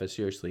this stuff as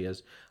seriously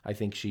as I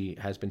think she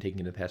has been taking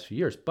it in the past few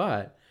years.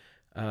 But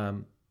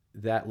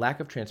that lack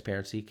of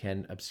transparency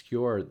can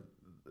obscure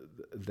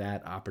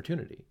that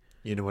opportunity.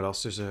 You know what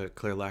else there's a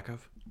clear lack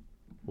of?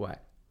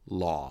 What?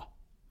 Law.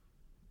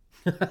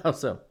 How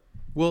so?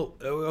 Well,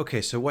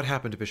 okay, so what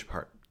happened to Bishop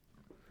Hart?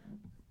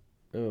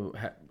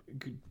 I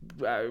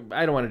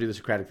don't want to do the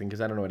Socratic thing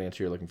because I don't know what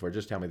answer you're looking for.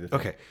 Just tell me the thing.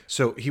 Okay,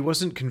 so he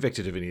wasn't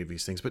convicted of any of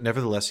these things, but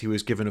nevertheless, he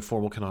was given a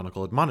formal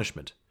canonical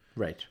admonishment.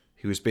 Right.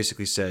 He was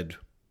basically said,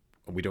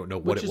 we don't know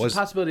what it was. Which is a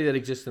possibility that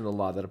exists in the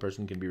law, that a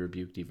person can be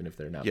rebuked even if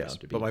they're not Yes,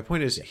 bound to be. but my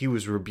point is he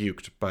was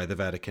rebuked by the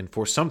Vatican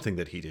for something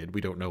that he did.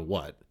 We don't know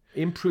what.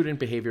 Imprudent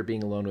behavior,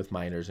 being alone with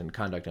minors, and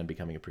conduct on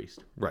becoming a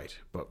priest. Right,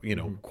 but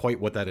quite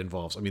what that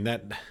involves. I mean,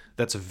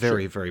 that's a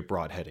very, very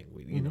broad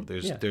heading.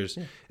 There's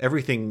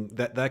everything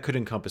that could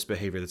encompass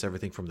behavior. That's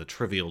everything from the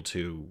trivial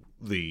to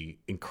the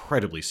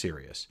incredibly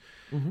serious.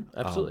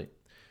 Absolutely.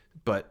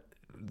 But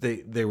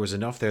there was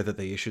enough there that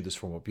they issued this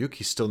formal rebuke.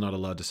 He's still not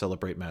allowed to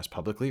celebrate Mass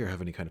publicly or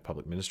have any kind of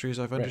public ministry, as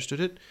I've understood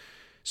it.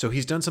 So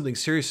he's done something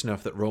serious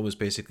enough that Rome is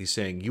basically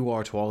saying, you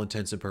are, to all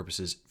intents and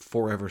purposes,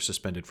 forever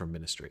suspended from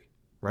ministry.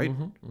 Right?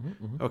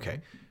 Okay.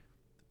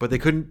 But they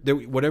couldn't,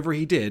 whatever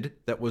he did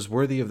that was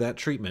worthy of that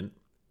treatment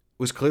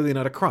was clearly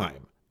not a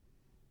crime.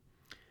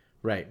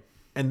 Right.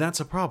 And that's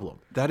a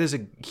problem. That is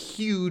a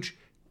huge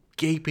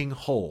gaping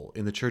hole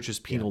in the church's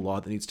penal law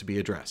that needs to be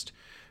addressed.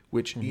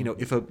 Which,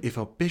 if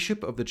a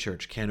bishop of the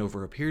church can,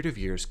 over a period of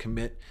years,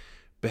 commit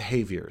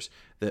behaviors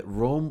that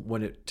Rome,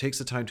 when it takes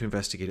the time to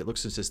investigate, it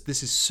looks and says,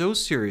 this is so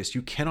serious,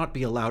 you cannot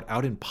be allowed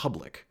out in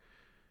public,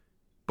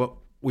 but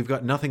we've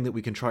got nothing that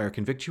we can try or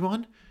convict you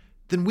on,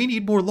 then we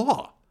need more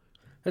law.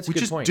 That's a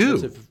good point.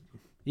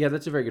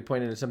 That's a very good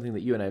point, and it's something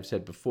that you and I have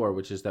said before,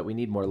 which is that we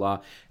need more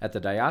law at the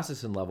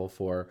diocesan level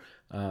for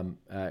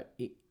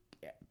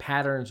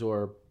patterns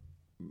or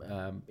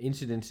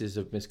incidences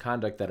of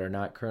misconduct that are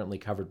not currently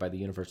covered by the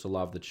universal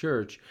law of the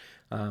church.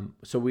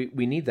 So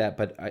we need that,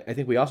 but I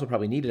think we also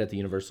probably need it at the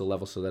universal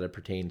level so that it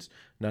pertains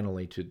not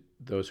only to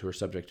those who are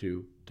subject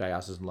to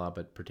diocesan law,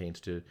 but pertains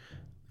to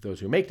those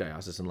who make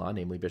diocesan law,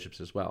 namely bishops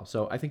as well.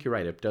 So I think you're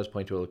right. It does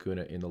point to a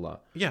lacuna in the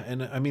law. Yeah,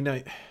 and I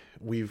mean,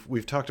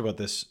 we've talked about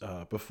this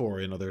before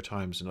in other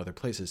times and other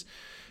places,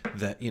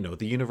 that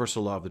the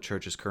universal law of the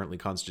church is currently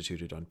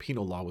constituted on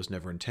penal law was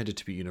never intended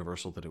to be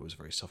universal, that it was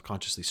very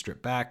self-consciously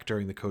stripped back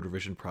during the code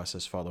revision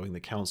process following the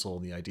council,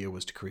 and the idea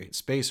was to create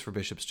space for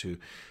bishops to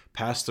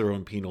pass their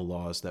own penal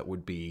laws that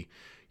would be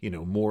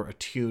more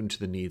attuned to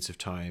the needs of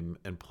time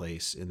and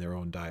place in their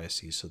own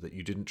diocese, so that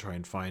you didn't try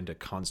and find a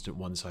constant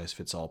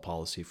one-size-fits-all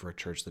policy for a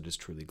church that is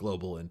truly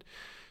global. And,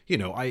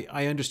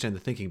 I understand the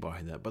thinking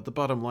behind that, but the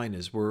bottom line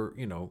is we're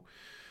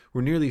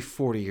nearly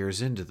 40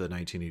 years into the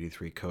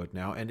 1983 code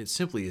now, and it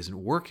simply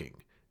isn't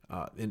working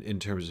in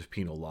terms of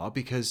penal law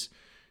because,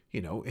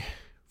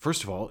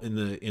 first of all,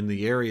 in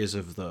the areas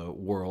of the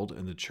world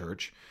and the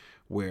church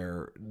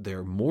where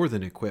they're more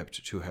than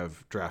equipped to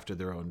have drafted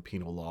their own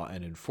penal law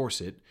and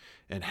enforce it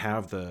and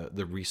have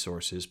the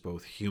resources,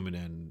 both human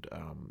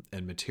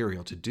and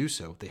material, to do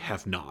so, they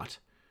have not.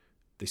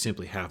 They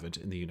simply haven't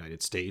in the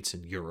United States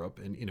and Europe,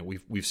 and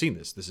we've seen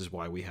this. This is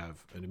why we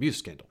have an abuse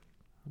scandal.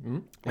 Mm-hmm.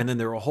 And then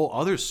there are whole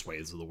other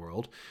swathes of the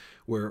world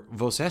where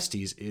Vos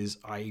Estis is,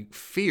 I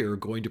fear,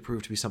 going to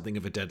prove to be something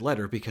of a dead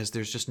letter because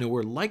there's just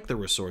nowhere like the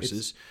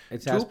resources.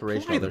 It's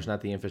aspirational. There's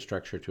not the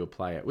infrastructure to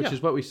apply it, which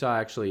is what we saw.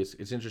 Actually,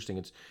 it's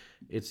interesting.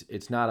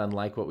 It's not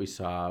unlike what we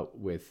saw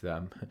with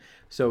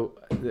so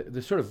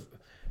the sort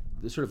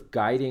of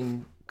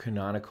guiding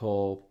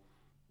canonical,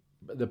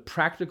 the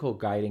practical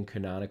guiding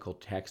canonical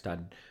text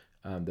on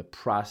the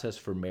process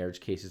for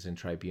marriage cases in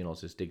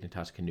tribunals is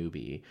Dignitas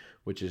Connubii,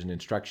 which is an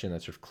instruction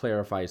that sort of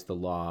clarifies the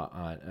law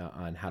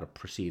on how to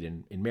proceed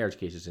in marriage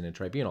cases in a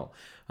tribunal.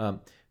 And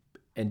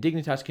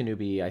Dignitas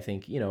Connubii, I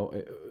think,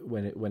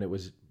 when it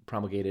was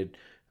promulgated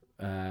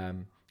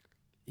in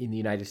the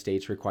United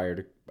States,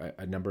 required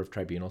a number of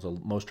tribunals,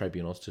 most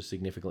tribunals, to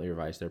significantly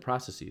revise their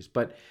processes.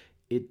 But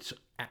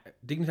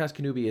Dignitas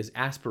Connubii is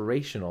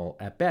aspirational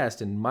at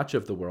best in much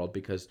of the world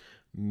because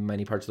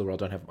many parts of the world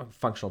don't have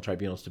functional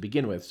tribunals to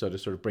begin with. So to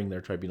sort of bring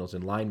their tribunals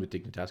in line with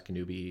Dignitas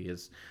Connubii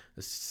is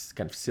a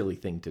kind of silly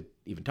thing to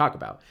even talk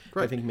about.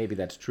 Right. I think maybe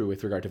that's true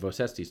with regard to Vos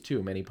Estis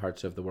too. Many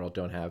parts of the world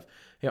don't have.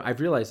 I've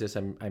realized this.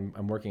 I'm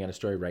working on a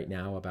story right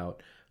now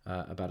about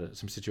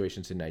some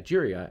situations in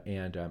Nigeria,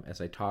 and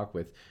as I talk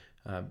with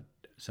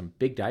some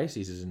big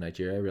dioceses in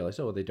Nigeria, I realized,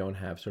 oh, well, they don't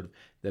have sort of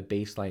the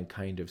baseline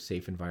kind of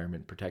safe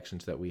environment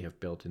protections that we have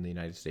built in the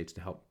United States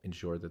to help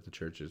ensure that the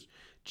church is,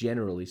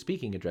 generally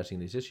speaking, addressing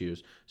these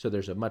issues. So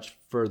there's a much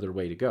further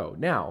way to go.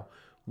 Now,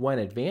 one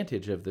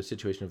advantage of the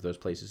situation of those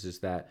places is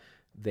that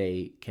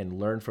they can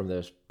learn from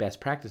those best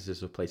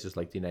practices of places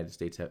like the United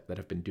States that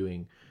have been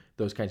doing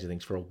those kinds of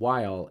things for a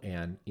while,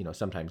 and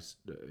sometimes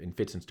in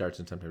fits and starts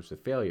and sometimes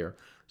with failure,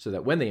 so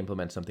that when they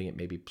implement something, it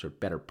may be sort of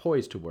better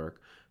poised to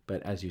work.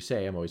 But as you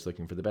say, I'm always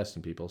looking for the best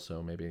in people,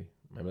 so maybe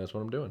that's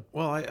what I'm doing.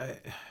 Well,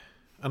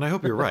 I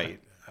hope you're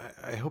right.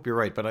 I hope you're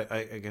right, but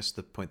I guess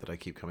the point that I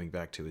keep coming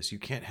back to is you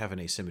can't have an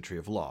asymmetry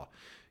of law.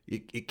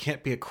 It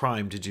can't be a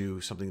crime to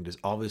do something that is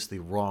obviously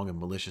wrong and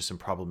malicious and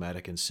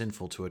problematic and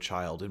sinful to a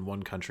child in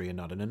one country and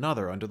not in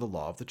another under the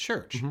law of the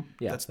church. Mm-hmm.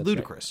 Yeah, that's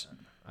ludicrous.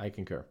 Right. I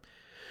concur.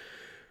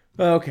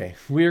 Okay,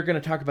 we are going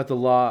to talk about the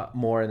law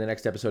more in the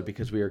next episode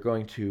because we are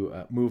going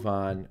to move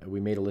on.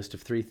 We made a list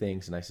of 3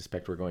 things, and I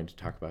suspect we're going to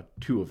talk about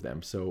 2 of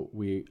them. So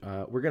we're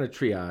going to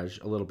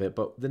triage a little bit.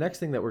 But the next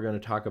thing that we're going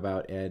to talk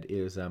about, Ed,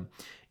 is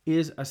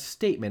a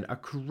statement, a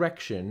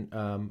correction,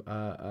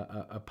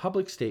 a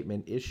public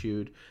statement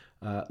issued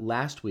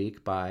last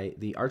week by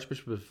the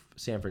Archbishop of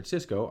San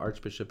Francisco,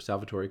 Archbishop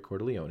Salvatore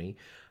Cordileone,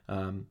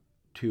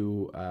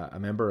 to a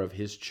member of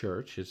his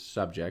church, his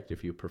subject,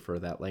 if you prefer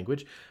that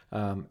language,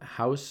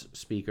 House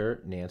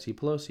Speaker Nancy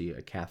Pelosi,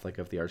 a Catholic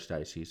of the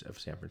Archdiocese of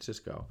San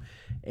Francisco.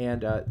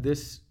 And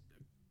this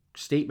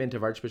statement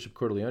of Archbishop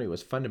Cordileone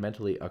was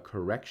fundamentally a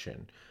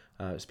correction.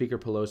 Speaker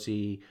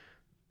Pelosi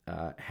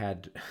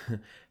had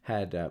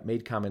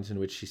made comments in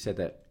which she said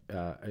that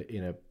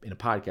in a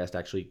podcast,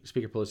 actually,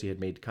 Speaker Pelosi had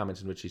made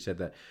comments in which she said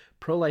that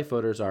pro-life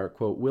voters are,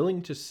 quote,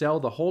 willing to sell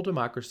the whole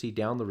democracy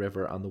down the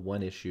river on the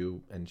one issue,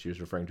 and she was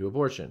referring to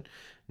abortion.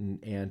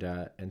 And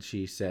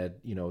she said,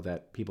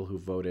 that people who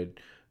voted,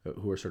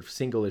 who are sort of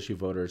single issue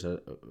voters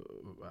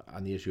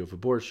on the issue of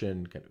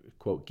abortion,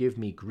 quote, give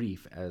me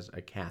grief as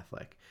a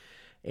Catholic.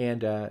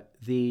 And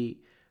the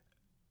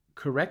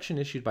correction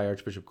issued by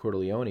Archbishop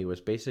Cordileone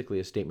was basically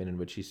a statement in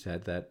which he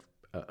said that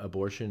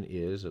abortion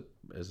is,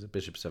 as the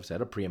bishops have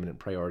said, a preeminent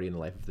priority in the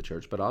life of the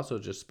church, but also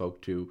just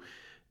spoke to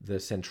the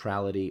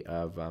centrality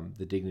of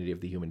the dignity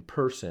of the human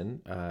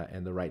person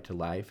and the right to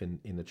life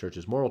in the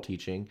church's moral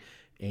teaching,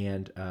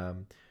 and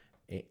the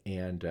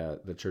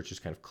church's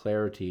kind of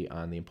clarity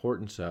on the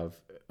importance of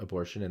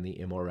abortion and the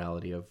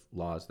immorality of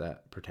laws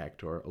that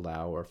protect or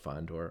allow or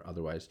fund or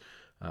otherwise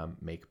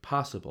make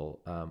possible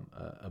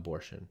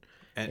abortion.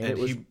 And it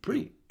was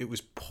It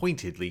was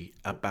pointedly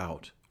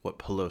about what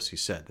Pelosi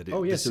said. That it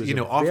was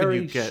a often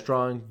very you get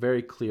strong,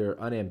 very clear,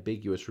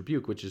 unambiguous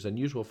rebuke, which is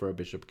unusual for a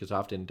bishop because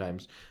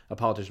oftentimes a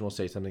politician will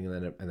say something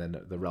and then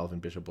the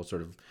relevant bishop will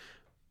sort of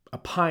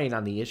opine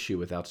on the issue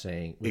without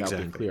being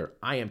clear.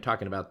 I am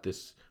talking about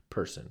this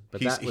person,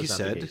 but that was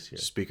not the case here.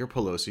 Speaker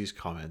Pelosi's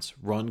comments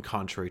run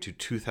contrary to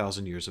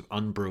 2,000 years of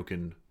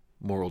unbroken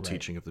moral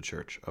teaching of the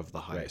Church of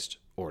the highest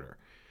order,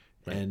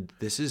 and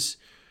this is,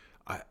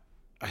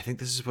 I think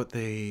this is what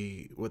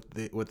they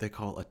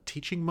call a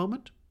teaching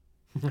moment.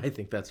 I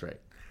think that's right.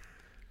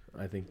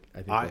 I think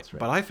that's right.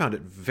 But I found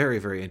it very,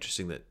 very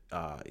interesting that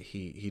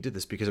he did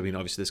this because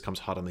obviously this comes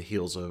hot on the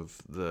heels of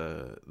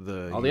the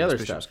all the other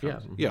stuff.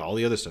 All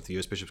the other stuff. The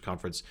U.S. Bishops'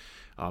 Conference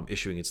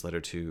issuing its letter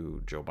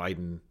to Joe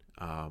Biden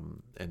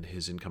and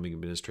his incoming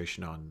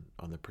administration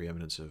on the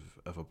preeminence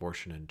of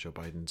abortion, and Joe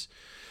Biden's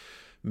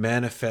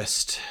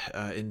manifest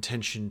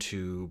intention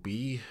to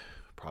be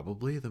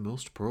probably the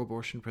most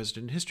pro-abortion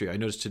president in history. I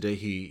noticed today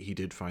he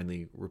did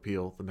finally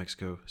repeal the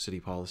Mexico City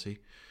policy,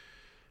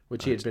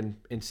 which he had been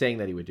saying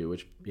that he would do.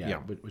 Which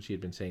he had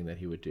been saying that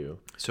he would do.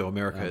 So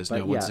America is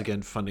now once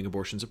again funding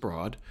abortions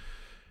abroad.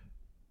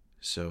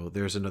 So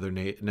there's another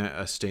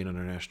a stain on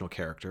our national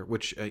character.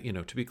 Which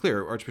to be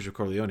clear, Archbishop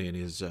Cordileone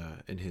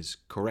in his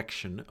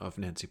correction of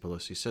Nancy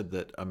Pelosi said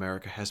that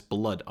America has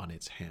blood on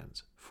its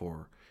hands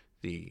for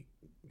the.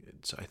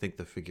 I think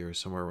the figure is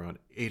somewhere around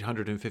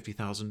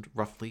 850,000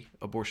 roughly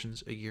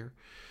abortions a year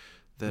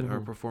that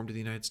are performed in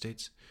the United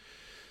States.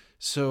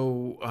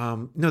 So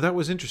no, that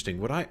was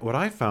interesting. What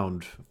I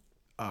found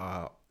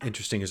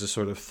interesting as a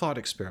sort of thought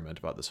experiment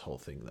about this whole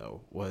thing,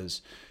 though,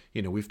 was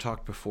we've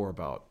talked before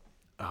about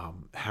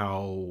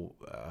how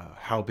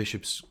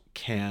bishops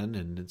can,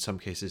 and in some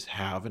cases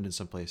have, and in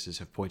some places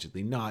have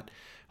pointedly not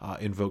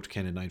invoked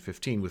Canon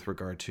 915 with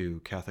regard to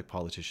Catholic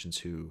politicians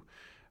who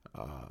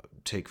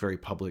take very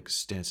public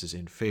stances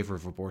in favor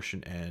of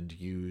abortion and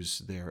use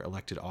their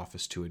elected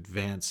office to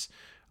advance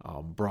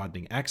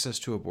broadening access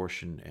to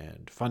abortion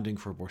and funding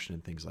for abortion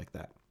and things like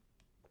that.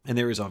 And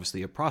there is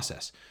obviously a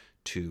process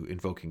to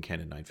invoking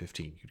Canon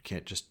 915. You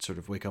can't just sort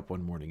of wake up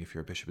one morning if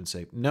you're a bishop and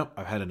say, "No,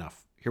 I've had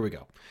enough. Here we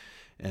go,"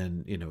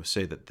 and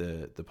say that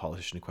the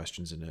politician in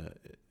question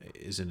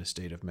is in a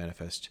state of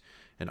manifest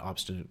and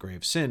obstinate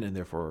grave sin and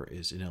therefore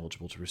is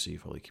ineligible to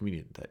receive Holy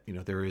Communion. That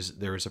there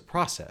is a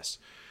process.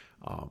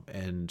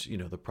 And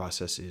the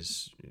process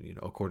is,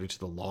 according to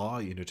the law,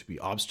 to be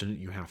obstinate,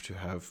 you have to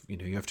have,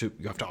 you have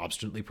to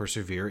obstinately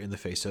persevere in the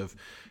face of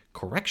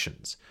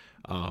corrections.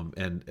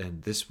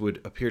 And this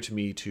would appear to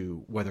me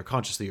to, whether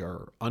consciously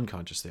or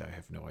unconsciously, I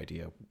have no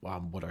idea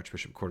what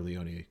Archbishop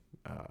Cordileone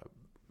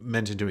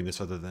meant in doing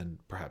this, other than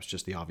perhaps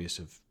just the obvious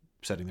of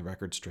setting the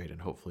record straight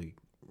and hopefully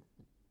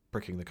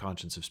pricking the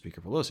conscience of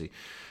Speaker Pelosi.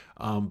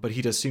 But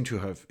he does seem to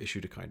have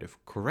issued a kind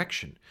of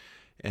correction.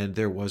 And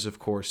there was, of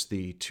course,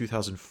 the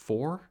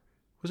 2004,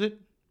 was it?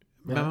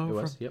 Memo? It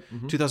was, yep.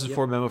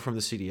 2004 memo from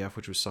the CDF,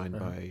 which was signed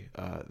by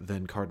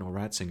then Cardinal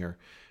Ratzinger,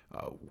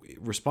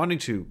 responding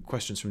to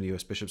questions from the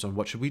U.S. bishops on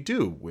what should we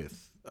do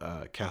with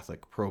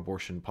Catholic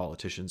pro-abortion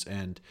politicians.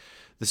 And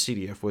the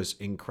CDF was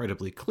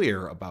incredibly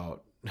clear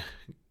about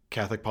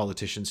Catholic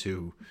politicians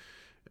who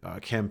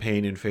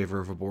campaign in favor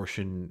of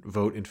abortion,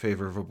 vote in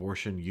favor of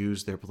abortion,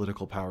 use their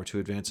political power to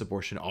advance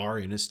abortion, are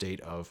in a state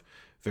of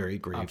very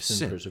grave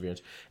sin.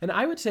 Perseverance. And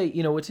I would say,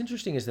 what's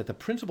interesting is that the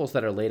principles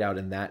that are laid out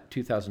in that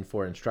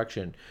 2004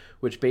 instruction,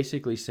 which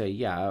basically say,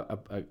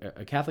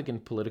 a Catholic in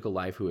political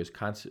life who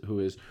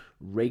is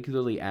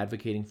regularly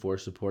advocating for,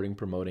 supporting,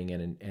 promoting,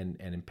 and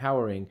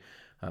empowering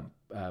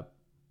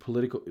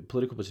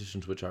political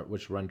positions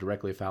which run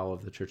directly afoul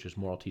of the Church's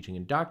moral teaching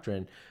and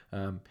doctrine,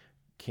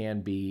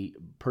 can be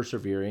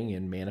persevering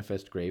in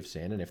manifest grave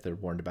sin, and if they're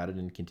warned about it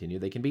and continue,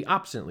 they can be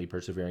obstinately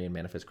persevering in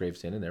manifest grave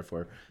sin, and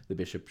therefore the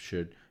bishop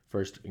should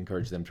first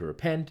encourage them to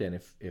repent, and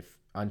if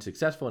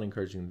unsuccessful in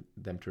encouraging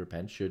them to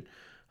repent, should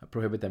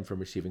prohibit them from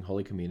receiving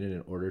Holy Communion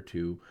in order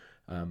to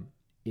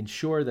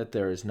ensure that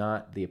there is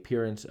not the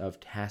appearance of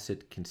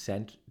tacit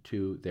consent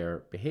to their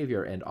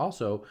behavior, and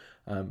also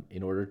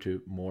in order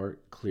to more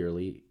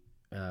clearly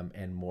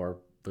and more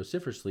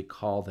vociferously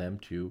call them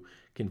to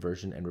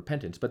conversion and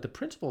repentance. But the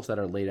principles that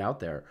are laid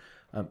out there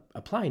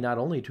apply not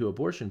only to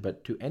abortion,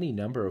 but to any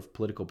number of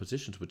political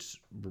positions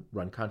which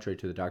run contrary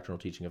to the doctrinal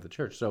teaching of the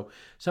Church. So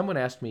someone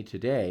asked me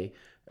today,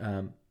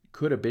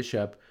 could a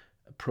bishop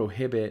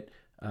prohibit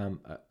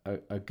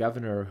a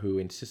governor who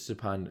insists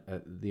upon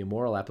the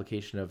immoral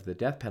application of the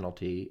death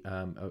penalty,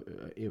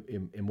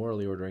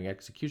 immorally ordering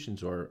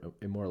executions or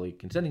immorally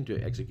consenting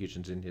to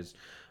executions in his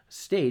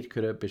state,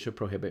 could a bishop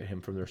prohibit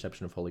him from the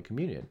reception of Holy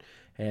Communion?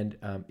 And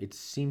it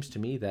seems to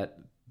me that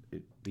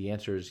the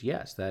answer is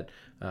yes, that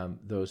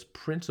those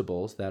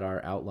principles that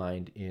are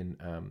outlined in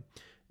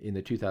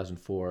the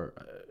 2004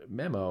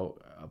 memo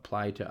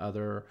apply to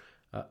other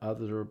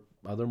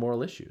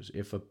moral issues.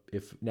 If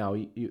now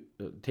you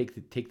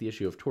take the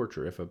issue of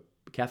torture, if a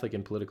Catholic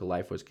in political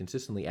life was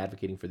consistently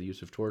advocating for the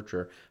use of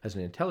torture as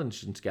an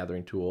intelligence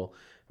gathering tool,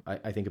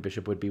 I think a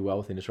bishop would be well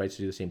within his rights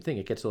to do the same thing.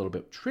 It gets a little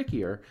bit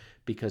trickier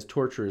because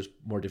torture is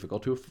more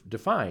difficult to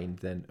define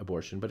than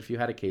abortion. But if you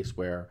had a case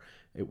where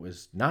it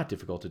was not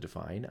difficult to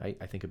define,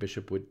 I think a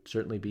bishop would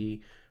certainly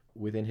be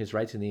within his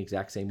rights in the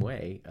exact same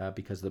way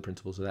because of the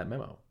principles of that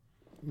memo.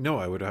 No,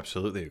 I would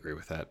absolutely agree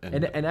with that.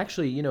 And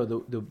actually,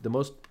 the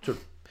most sort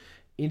of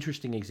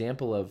interesting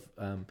example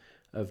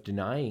of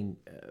denying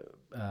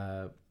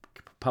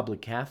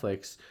public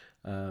Catholics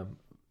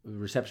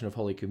reception of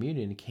Holy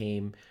Communion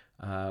came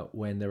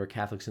when there were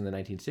Catholics in the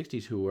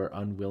 1960s who were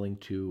unwilling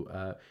to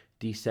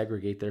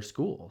desegregate their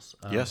schools,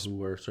 who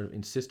were sort of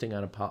insisting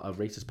on a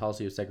racist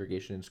policy of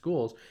segregation in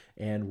schools,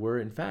 and were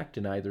in fact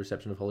denied the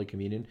reception of Holy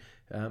Communion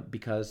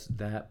because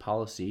that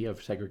policy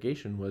of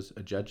segregation was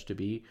adjudged to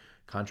be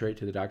contrary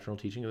to the doctrinal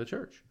teaching of the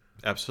Church.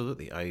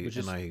 Absolutely, which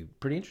is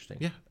pretty interesting.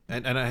 Yeah,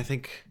 and I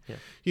think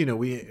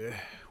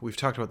we've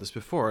talked about this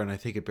before, and I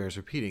think it bears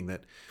repeating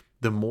that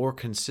the more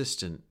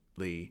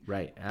consistently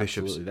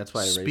bishops That's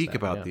why I speak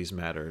about these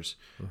matters,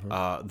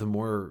 the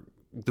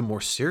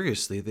more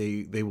seriously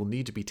they will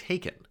need to be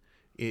taken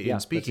in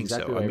speaking. That's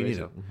exactly so I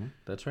mean,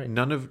 that's right.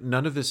 None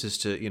of this is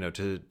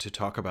to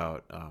talk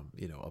about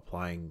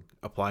applying,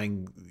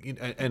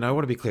 and I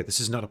want to be clear, this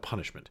is not a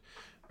punishment.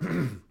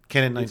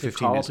 Canon 915 is a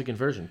call to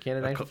conversion.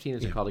 Canon 915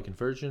 is a call to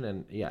conversion,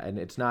 and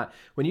it's not,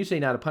 when you say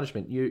not a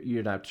punishment,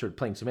 you're not sort of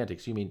playing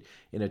semantics. You mean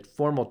in a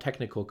formal,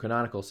 technical,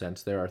 canonical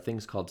sense, there are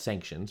things called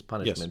sanctions,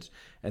 punishments,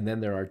 and then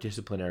there are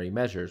disciplinary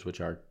measures, which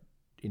are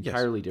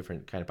entirely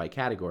different kind of by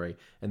category,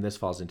 and this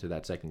falls into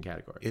that second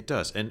category. It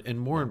does,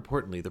 and more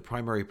importantly, the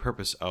primary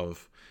purpose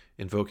of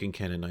invoking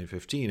Canon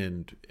 915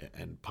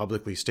 and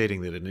publicly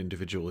stating that an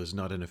individual is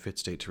not in a fit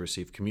state to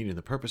receive communion,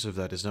 the purpose of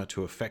that is not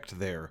to affect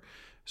their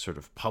sort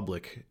of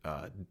public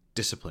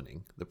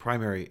disciplining. The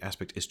primary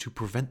aspect is to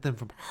prevent them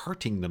from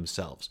hurting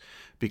themselves.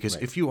 Because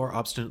if you are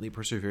obstinately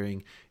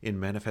persevering in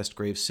manifest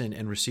grave sin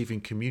and receiving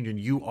communion,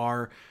 you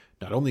are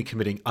not only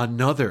committing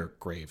another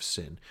grave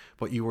sin,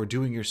 but you are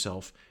doing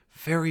yourself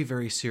very,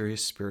 very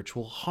serious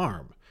spiritual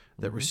harm.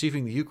 That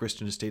receiving the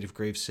Eucharist in a state of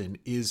grave sin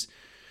is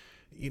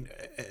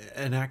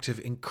an act of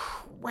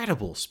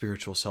incredible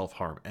spiritual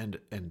self-harm and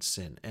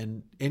sin.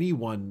 And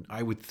anyone,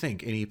 I would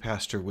think, any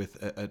pastor with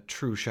a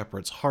true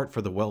shepherd's heart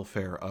for the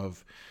welfare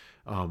of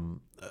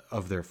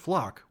of their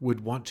flock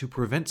would want to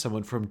prevent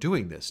someone from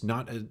doing this,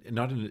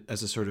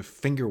 as a sort of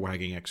finger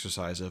wagging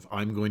exercise of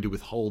I'm going to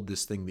withhold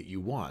this thing that you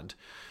want,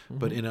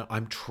 but in a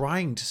I'm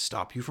trying to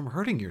stop you from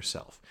hurting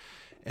yourself.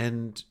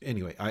 And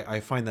anyway, I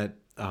find that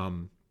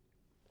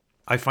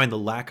I find the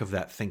lack of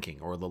that thinking,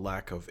 or the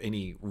lack of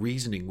any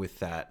reasoning with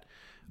that,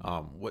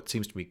 what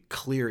seems to be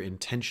clear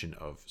intention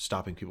of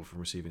stopping people from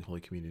receiving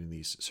Holy Communion in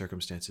these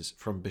circumstances,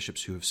 from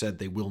bishops who have said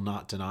they will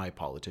not deny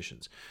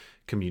politicians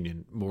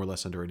communion, more or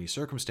less under any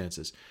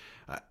circumstances.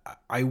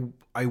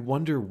 I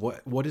wonder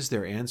what is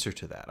their answer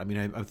to that. I mean,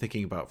 I'm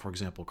thinking about, for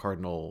example,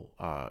 Cardinal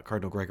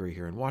Gregory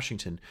here in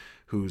Washington,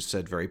 who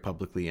said very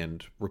publicly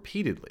and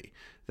repeatedly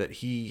that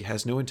he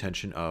has no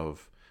intention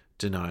of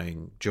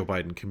denying Joe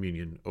Biden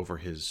communion over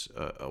his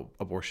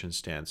abortion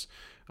stance.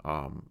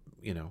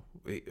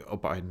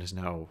 Biden has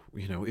now,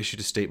 issued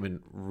a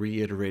statement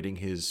reiterating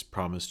his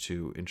promise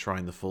to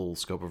enshrine the full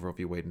scope of Roe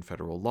v. Wade in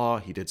federal law.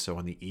 He did so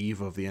on the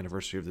eve of the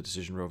anniversary of the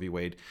decision Roe v.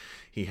 Wade.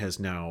 He has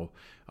now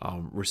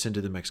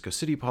rescinded the Mexico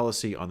City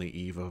policy on the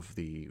eve of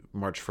the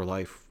March for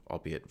Life,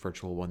 albeit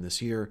virtual one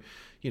this year.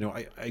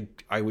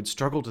 I would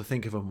struggle to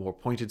think of a more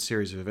pointed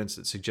series of events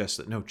that suggests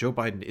that, no, Joe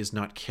Biden is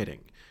not kidding.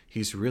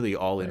 He's really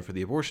all in for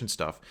the abortion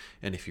stuff.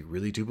 And if you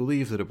really do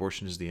believe that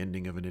abortion is the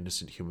ending of an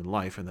innocent human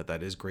life, and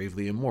that is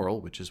gravely immoral,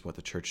 which is what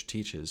the church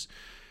teaches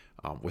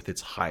with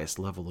its highest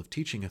level of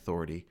teaching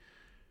authority,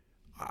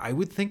 I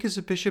would think as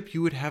a bishop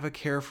you would have a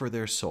care for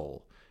their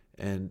soul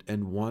and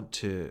want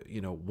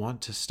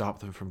to stop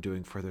them from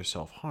doing further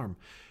self-harm.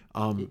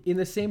 In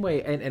the same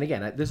way, and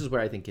again, this is where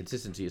I think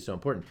consistency is so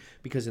important,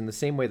 because in the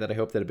same way that I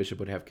hope that a bishop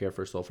would have care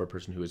for a soul for a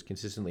person who is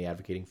consistently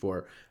advocating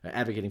for,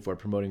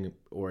 promoting,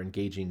 or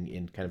engaging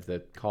in kind of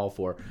the call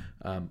for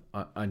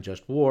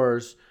unjust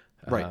wars.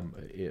 Right.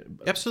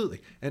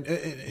 Absolutely. And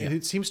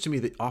it seems to me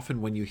that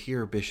often when you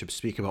hear bishops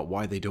speak about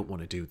why they don't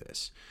want to do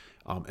this,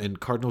 and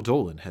Cardinal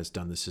Dolan has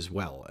done this as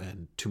well,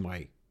 and to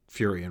my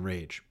fury and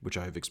rage, which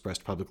I have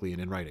expressed publicly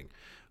and in writing,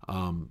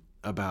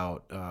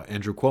 about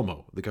Andrew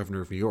Cuomo, the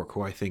governor of New York,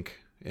 who I think,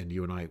 and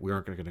you and we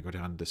aren't going to go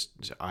down this.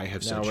 I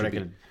have said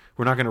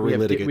we're not going to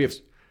relitigate. We have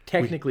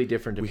technically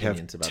different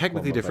opinions about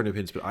technically Cuomo, different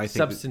opinions, but I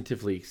think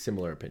substantively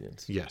similar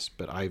opinions. Yes,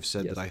 but I've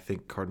said that I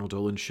think Cardinal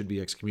Dolan should be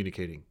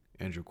excommunicating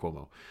Andrew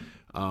Cuomo.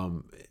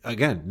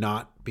 Again,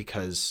 not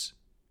because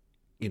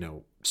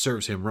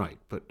serves him right,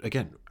 but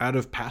again, out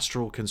of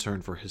pastoral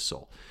concern for his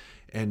soul.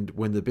 And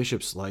when the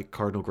bishops like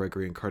Cardinal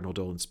Gregory and Cardinal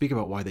Dolan speak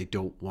about why they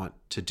don't want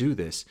to do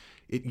this,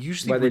 it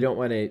usually... Why they don't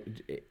want to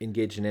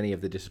engage in any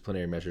of the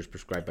disciplinary measures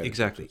prescribed by the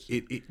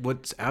Exactly.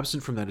 What's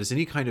absent from that is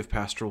any kind of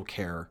pastoral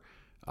care,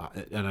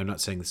 and I'm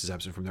not saying this is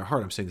absent from their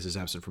heart, I'm saying this is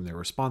absent from their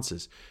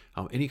responses,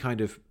 any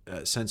kind of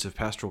sense of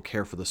pastoral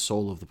care for the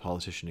soul of the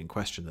politician in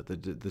question, that the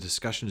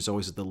discussion is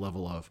always at the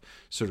level of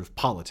sort of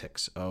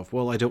politics, of,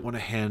 well, I don't want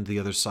to hand the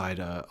other side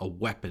a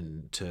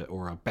weapon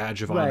or a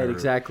badge of honor. Right,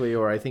 exactly,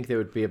 or I think there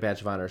would be a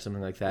badge of honor or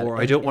something like that. Or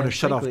I don't want to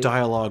shut off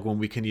dialogue when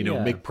we can,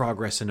 make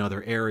progress in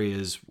other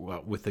areas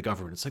with the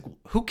government. It's like,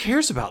 who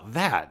cares about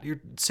that?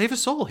 Save a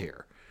soul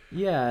here.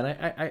 Yeah,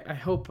 and I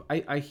hope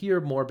I hear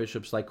more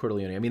bishops like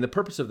Cordileone. I mean, the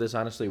purpose of this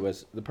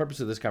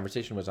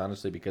conversation was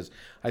honestly because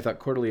I thought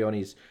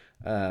Cordileone's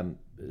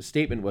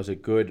statement was a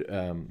good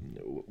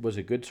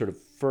sort of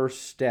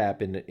first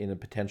step in a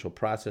potential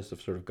process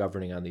of sort of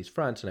governing on these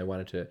fronts, and I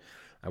wanted to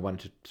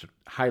sort of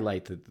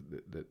highlight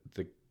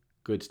the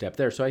good step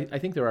there. So I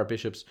think there are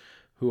bishops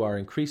who are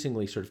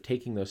increasingly sort of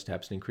taking those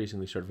steps and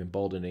increasingly sort of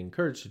emboldened and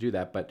encouraged to do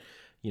that, but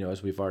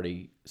as we've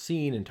already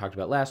seen and talked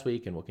about last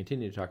week, and we'll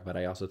continue to talk about,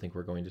 I also think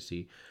we're going to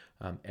see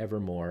ever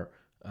more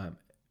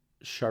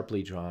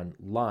sharply drawn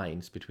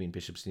lines between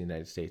bishops in the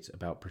United States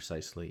about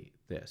precisely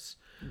this.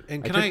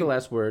 And I took the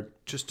last word.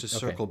 Just to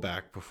circle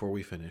back before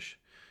we finish.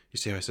 You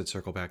see how I said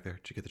circle back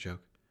there? Did you get the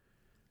joke?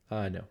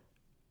 No.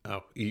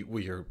 Oh, you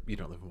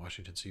don't live in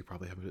Washington, so you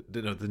probably haven't.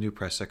 The new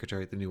press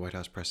secretary, the new White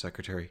House press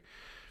secretary,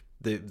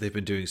 they've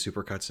been doing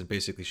supercuts, and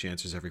basically she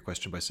answers every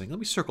question by saying, "Let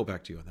me circle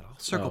back to you," and then I'll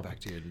circle back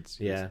to you. It's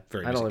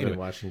very I don't live in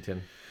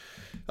Washington.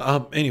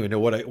 Anyway, no.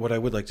 What I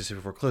would like to say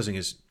before closing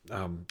is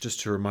just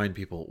to remind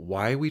people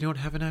why we don't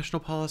have a national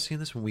policy in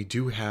this when we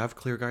do have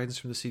clear guidance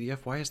from the CDF.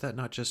 Why is that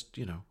not just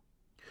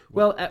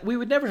Well, we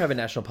would never have a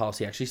national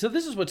policy, actually. So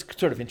this is what's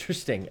sort of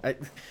interesting.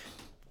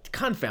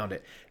 Confound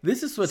it.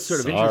 This is what's sort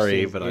of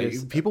interesting. Sorry,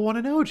 but people want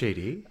to know,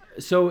 JD.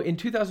 So in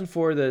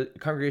 2004, the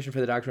Congregation for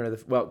the Doctrine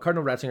of the...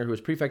 Cardinal Ratzinger, who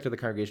was prefect of the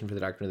Congregation for the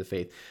Doctrine of the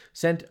Faith,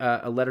 sent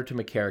a letter to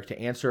McCarrick to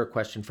answer a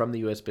question from the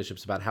U.S.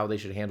 bishops about how they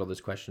should handle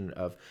this question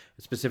of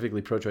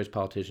specifically pro-choice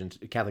politicians,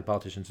 Catholic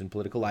politicians in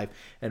political life,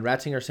 and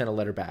Ratzinger sent a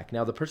letter back.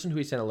 Now, the person who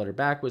he sent a letter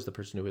back was the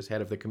person who was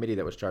head of the committee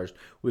that was charged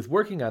with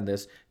working on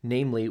this,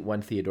 namely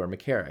one Theodore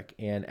McCarrick.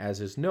 And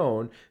as is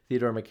known,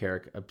 Theodore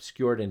McCarrick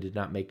obscured and did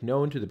not make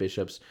known to the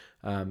bishops.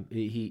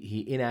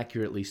 He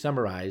inaccurately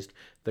summarized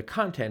the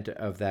content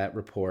of that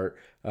report,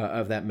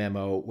 of that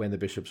memo, when the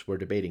bishops were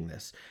debating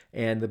this.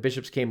 And the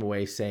bishops came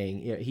away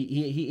saying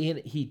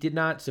he did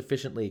not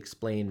sufficiently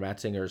explain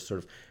Ratzinger's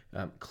sort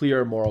of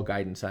clear moral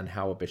guidance on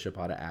how a bishop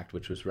ought to act,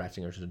 which was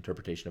Ratzinger's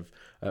interpretation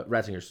of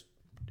Ratzinger's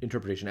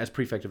interpretation as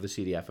prefect of the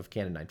CDF of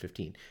Canon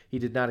 915. He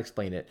did not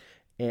explain it.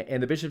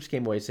 And the bishops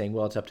came away saying,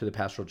 well, it's up to the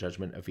pastoral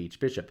judgment of each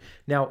bishop.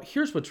 Now,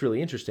 here's what's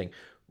really interesting.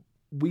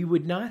 We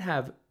would not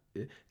have,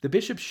 the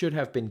bishops should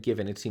have been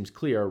given, it seems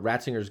clear,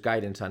 Ratzinger's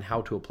guidance on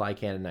how to apply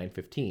Canon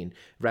 915,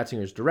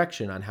 Ratzinger's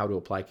direction on how to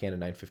apply Canon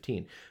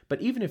 915.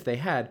 But even if they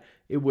had,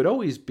 it would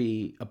always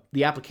be,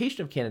 the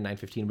application of Canon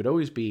 915 would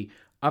always be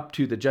up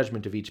to the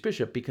judgment of each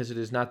bishop, because it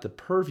is not the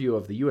purview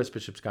of the U.S.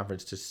 Bishops'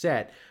 Conference to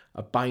set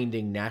a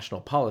binding national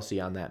policy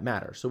on that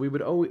matter. So it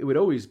would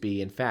always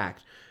be, in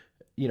fact,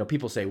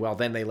 people say, well,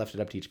 then they left it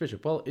up to each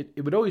bishop. Well,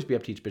 it would always be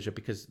up to each bishop,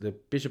 because the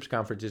bishops'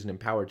 conference isn't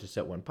empowered to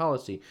set one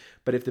policy.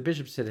 But if the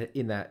bishops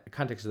in that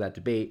context of that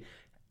debate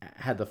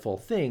had the full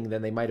thing,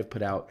 then they might have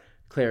put out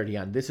clarity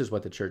on this is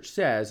what the church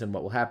says and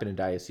what will happen in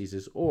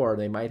dioceses, or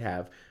they might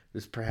have,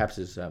 this perhaps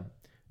is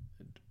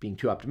being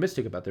too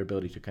optimistic about their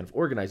ability to kind of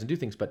organize and do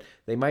things, but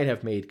they might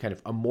have made kind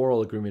of a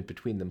moral agreement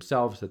between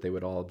themselves that they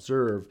would all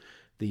observe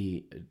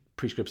the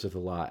prescripts of the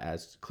law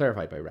as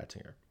clarified by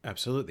Ratzinger.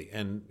 Absolutely.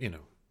 And,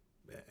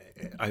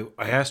 I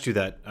asked you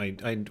that.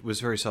 I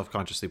was very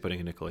self-consciously putting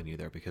a nickel in you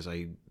there, because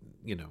I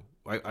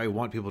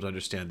want people to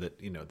understand that,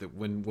 that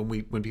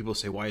when people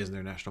say, why isn't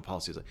there national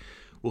policy? It's like,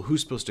 well,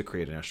 who's supposed to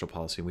create a national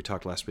policy? And we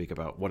talked last week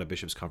about what a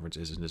bishop's conference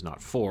is and is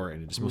not for,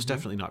 and it is most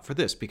definitely not for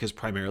this, because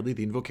primarily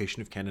the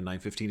invocation of Canon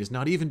 915 is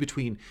not even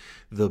between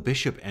the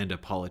bishop and a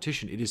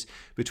politician. It is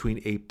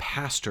between a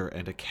pastor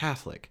and a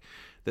Catholic,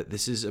 that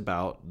this is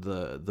about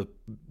the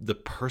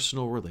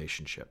personal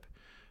relationship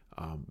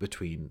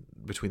between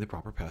the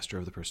proper pastor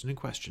of the person in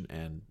question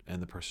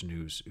and the person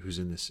who's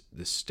in this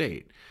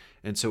state.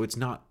 And so it's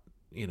not,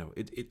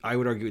 I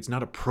would argue it's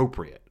not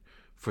appropriate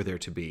for there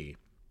to be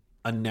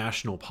a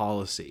national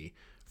policy.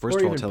 First or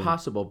of all, even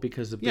possible,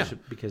 because the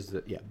bishop,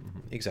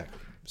 exactly.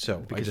 So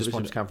because the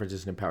bishops' conference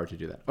isn't empowered to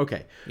do that.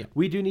 Okay,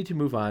 we do need to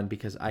move on,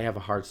 because I have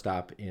a hard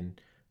stop in.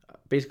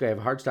 Basically, I have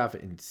a hard stop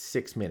in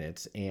 6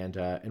 minutes, and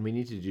we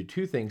need to do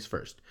two things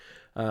first.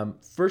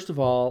 First of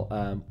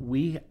all,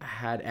 we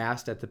had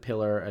asked at the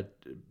Pillar at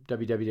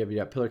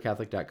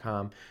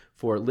www.pillarcatholic.com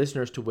for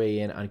listeners to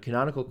weigh in on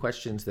canonical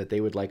questions that they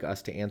would like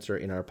us to answer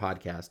in our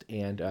podcast,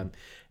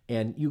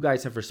 and you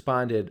guys have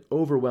responded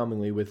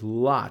overwhelmingly with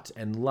lots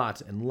and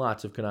lots and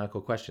lots of canonical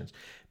questions.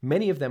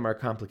 Many of them are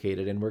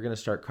complicated, and we're going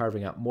to start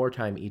carving out more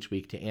time each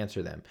week to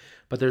answer them.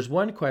 But there's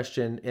one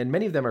question, and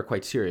many of them are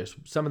quite serious.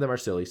 Some of them are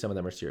silly, some of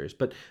them are serious.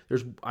 But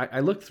I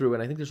looked through,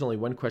 and I think there's only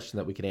one question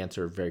that we can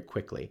answer very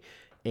quickly,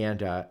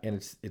 and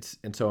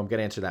so I'm going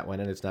to answer that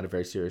one, and it's not a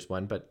very serious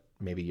one, but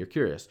maybe you're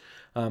curious.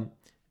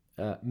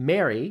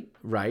 Mary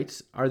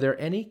writes, are there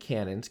any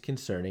canons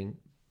concerning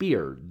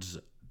beards?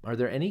 Are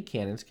there any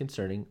canons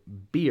concerning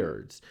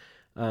beards?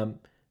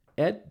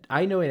 Ed,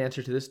 I know an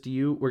answer to this. Do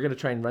you? We're going to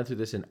try and run through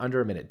this in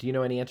under a minute. Do you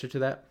know any answer to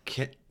that?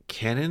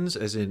 Canons,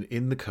 as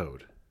in the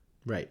code?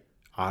 Right.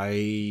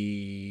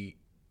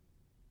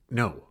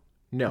 No.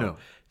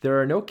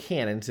 There are no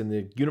canons in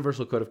the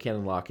Universal Code of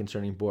Canon Law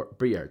concerning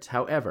beards.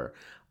 However,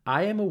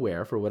 I am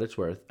aware, for what it's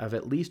worth, of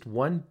at least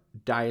one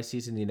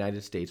diocese in the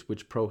United States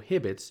which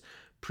prohibits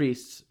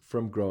priests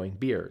from growing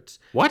beards.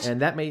 What?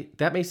 And that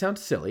may sound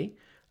silly,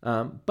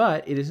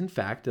 but it is in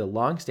fact a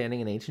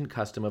long-standing and ancient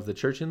custom of the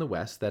Church in the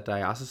West that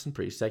diocesan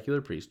priests,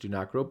 secular priests, do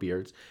not grow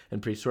beards,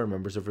 and priests who are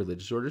members of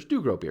religious orders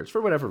do grow beards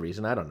for whatever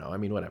reason. I don't know. I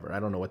mean, whatever. I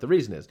don't know what the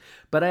reason is.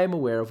 But I am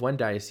aware of one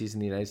diocese in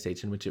the United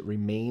States in which it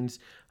remains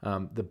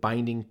the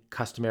binding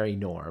customary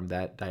norm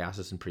that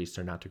diocesan priests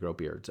are not to grow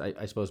beards.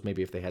 I suppose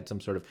maybe if they had some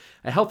sort of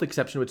a health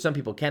exception, which some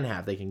people can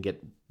have, they can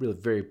get really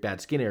very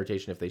bad skin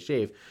irritation if they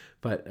shave,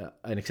 but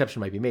an exception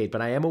might be made.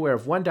 But I am aware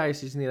of one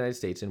diocese in the United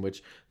States in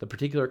which the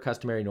particular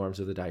customary norms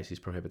of the diocese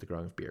prohibit the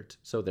growing of beards.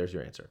 So there's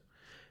your answer.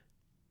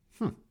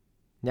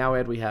 Now,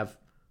 Ed, we have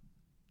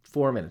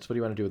 4 minutes. What do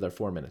you want to do with our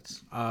 4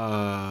 minutes?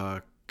 I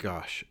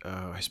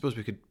suppose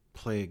we could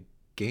play a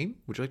game.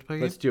 Would you like to play a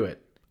game? Let's do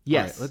it.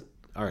 Yes.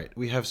 All right.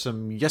 We have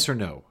some yes or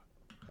no.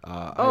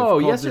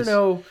 Yes or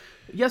no.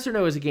 Yes or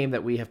no is a game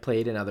that we have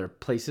played in other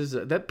places,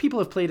 that people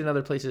have played in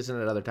other places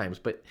and at other times,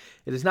 but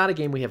it is not a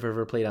game we have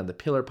ever played on the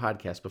Pillar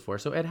podcast before.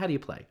 So, Ed, how do you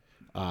play?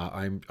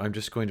 I'm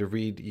just going to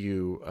read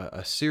you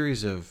a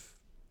series of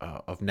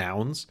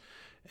nouns,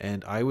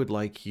 and I would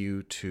like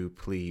you to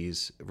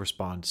please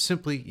respond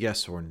simply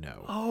yes or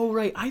no. Oh,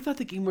 right. I thought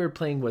the game we were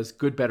playing was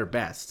good, better,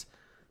 best,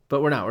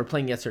 but we're not. We're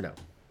playing yes or no.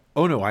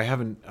 Oh, no, I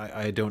haven't.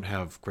 I don't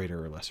have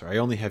greater or lesser. I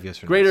only have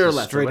yes or no. Greater or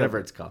lesser, whatever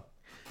it's called.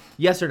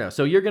 Yes or no.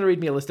 So you're going to read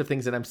me a list of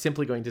things, and I'm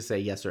simply going to say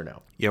yes or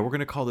no. Yeah, we're going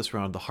to call this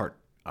round the Heart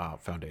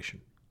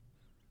Foundation.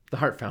 The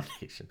Heart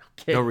Foundation.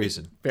 Okay. No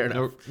reason. Fair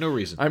enough. No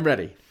reason. I'm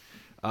ready.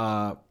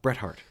 Bret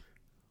Hart.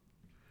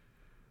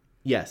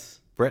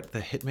 Yes. Bret the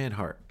Hitman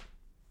Hart.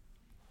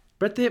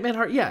 Bret the Hitman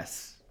Hart.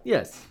 Yes.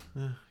 Yes.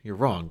 You're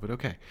wrong, but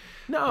okay.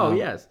 No.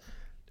 Yes.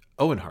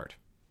 Owen Hart.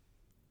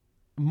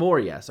 More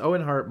yes.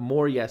 Owen Hart.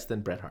 More yes than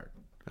Bret Hart.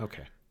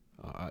 Okay.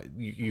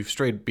 You've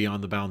strayed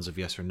beyond the bounds of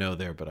yes or no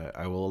there, but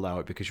I will allow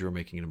it because you were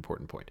making an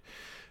important point.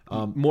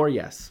 More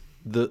yes.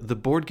 The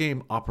board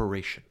game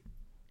Operation.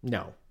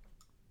 No.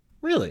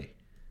 Really?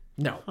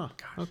 No. Huh.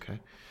 Gosh. Okay.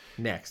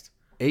 Next.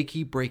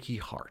 Achy Breaky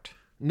Heart.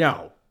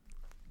 No.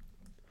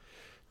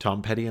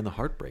 Tom Petty and the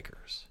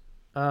Heartbreakers.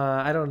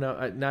 I don't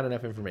know. Not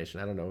enough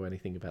information. I don't know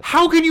anything about that.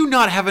 How can you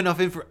not have enough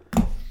info?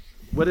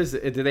 What is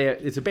it? Do they?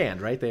 It's a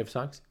band, right? They have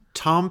songs.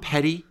 Tom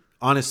Petty.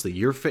 Honestly,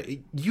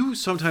 you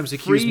sometimes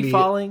accuse Free me.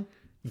 Falling.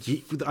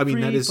 I mean,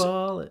 that is.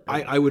 Falling.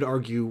 I would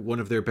argue one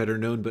of their better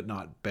known, but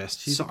not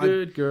best. She's a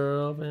good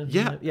girl.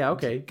 Yeah. Yeah.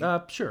 Okay.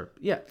 Sure.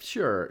 Yeah.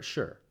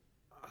 Sure.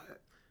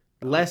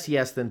 Less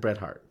yes than Bret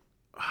Hart.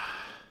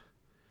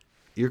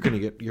 You're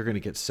gonna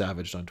get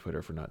savaged on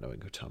Twitter for not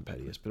knowing who Tom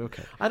Petty is, but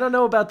okay. I don't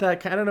know about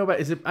that. I don't know about.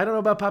 I don't know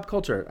about pop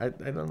culture. I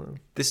don't know.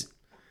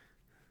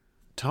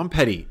 Tom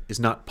Petty is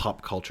not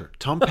pop culture.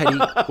 Tom Petty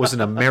was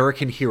an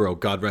American hero.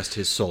 God rest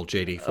his soul,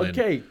 J.D. Flynn.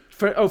 Okay.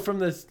 He's from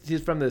the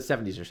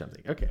 70s or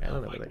something. Okay. I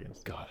don't know what that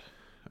is. God.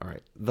 All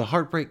right. The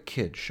Heartbreak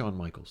Kid, Shawn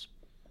Michaels.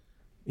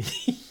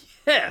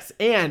 Yes,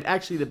 and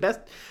actually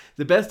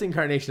the best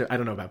incarnation of, I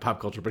don't know about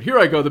pop culture, but here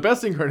I go. The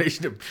best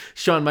incarnation of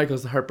Shawn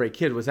Michaels, the Heartbreak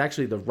Kid, was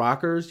actually the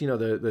Rockers,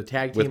 the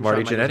tag team. With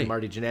Marty Shawn Michaels Jannetty. and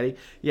Marty Jannetty.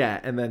 Yeah,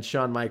 and then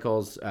Shawn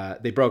Michaels,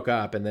 they broke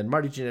up, and then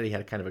Marty Jannetty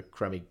had kind of a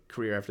crummy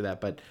career after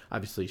that, but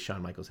obviously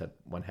Shawn Michaels had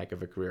one heck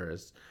of a career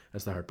as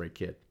the Heartbreak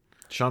Kid.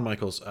 Shawn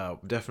Michaels,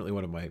 definitely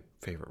one of my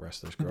favorite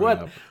wrestlers growing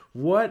up.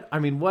 What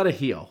a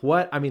heel.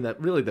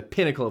 Really the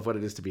pinnacle of what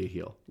it is to be a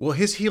heel. Well,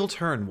 his heel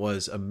turn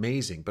was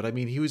amazing, but I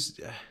mean, he was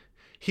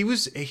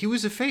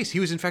a face. He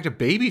was in fact a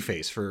baby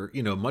face for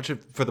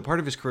for the part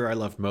of his career I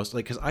loved most.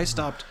 Like, because I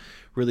stopped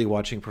really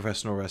watching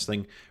professional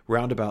wrestling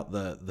round about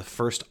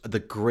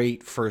the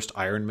great first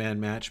Iron Man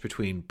match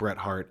between Bret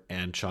Hart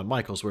and Shawn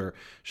Michaels, where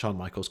Shawn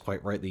Michaels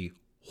quite rightly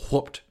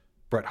whooped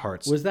Bret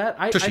Hart's. Was that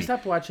I tushy.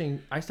 stopped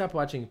watching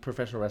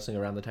professional wrestling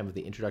around the time of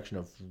the introduction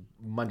of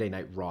Monday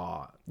Night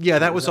Raw. Yeah,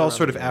 that was all around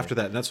sort of the after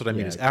that, and that's what I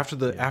mean. Yeah, Is after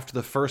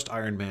the first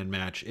Iron Man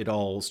match, it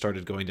all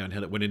started going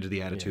downhill. It went into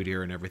the Attitude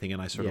Era and everything,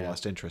 and I sort of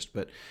lost interest.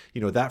 But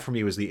that for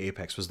me was the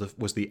apex. Was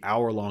the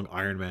hour-long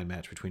Iron Man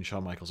match between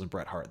Shawn Michaels and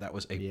Bret Hart. That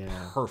was a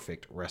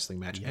perfect wrestling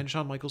match, and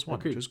Shawn Michaels won,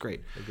 which was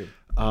great.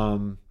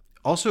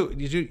 Also,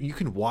 you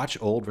can watch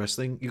old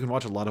wrestling. You can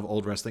watch a lot of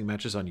old wrestling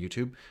matches on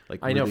YouTube. Like,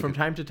 I know from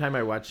time to time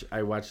I watch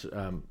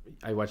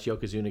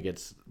Yokozuna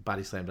gets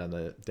body slammed on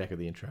the deck of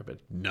the Intrepid.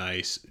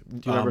 Nice.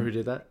 Do you remember who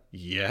did that?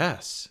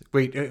 Yes.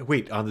 Wait.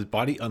 On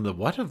the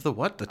what of the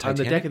what? The Titanic?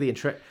 On the deck of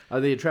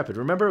the Intrepid.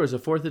 Remember, it was a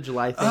 4th of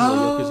July thing where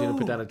Yokozuna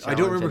put down a challenge.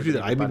 I don't remember who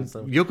that. I mean,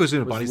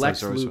 Yokozuna body slams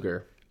Lex are always Luger.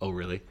 fun. Oh,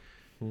 really?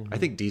 I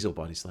think Diesel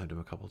body slammed him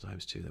a couple of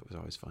times too. That was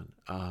always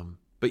fun.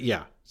 But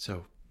yeah,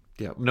 so.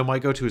 Yeah, no, my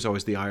go-to is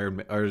always the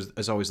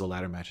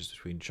ladder matches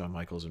between Shawn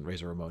Michaels and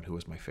Razor Ramon, who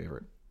was my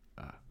favorite.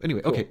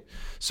 Anyway, cool. Okay,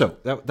 so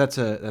that's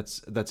a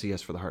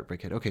yes for the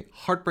Heartbreak Kid. Okay,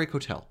 Heartbreak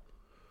Hotel.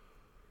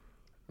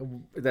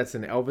 That's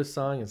an Elvis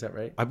song, is that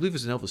right? I believe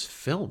it's an Elvis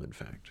film, in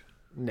fact.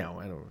 No,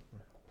 I don't.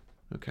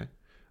 Okay,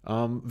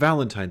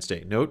 Valentine's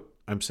Day. Note,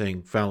 I'm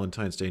saying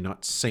Valentine's Day,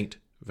 not Saint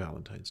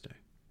Valentine's Day.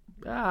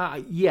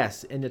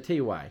 Yes, and to tell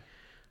you why,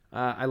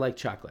 I like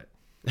chocolate.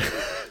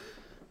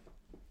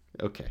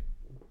 Okay.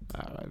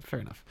 Fair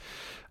enough.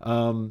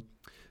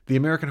 The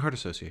American Heart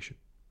Association.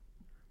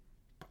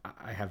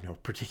 I have no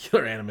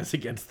particular animus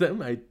against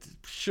them. I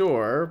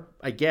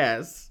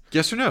guess.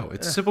 Yes or no?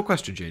 It's a simple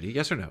question, JD.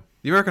 Yes or no?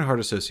 The American Heart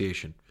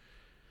Association.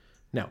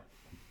 No.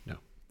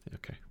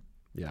 Okay.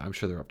 Yeah, I'm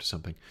sure they're up to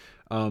something.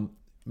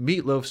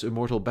 Meatloaf's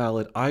immortal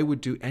ballad, I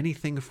Would Do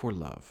Anything for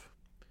Love.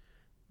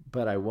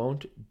 But I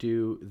won't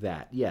do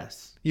that.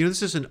 Yes.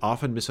 This is an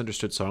often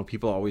misunderstood song.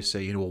 People always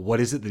say, well,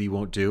 what is it that he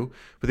won't do?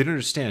 But they don't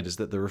understand is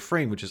that the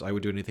refrain, which is I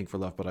would do anything for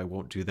love, but I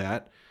won't do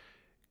that,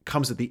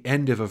 comes at the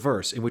end of a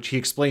verse in which he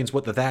explains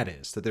what the that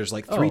is. That there's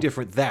like 3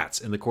 different that's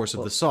in the course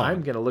of the song.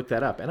 I'm going to look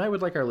that up. And I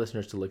would like our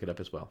listeners to look it up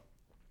as well.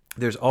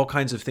 There's all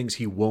kinds of things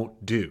he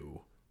won't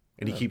do.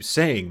 And he keeps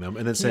saying them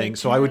and then saying,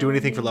 so I would do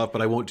anything for love,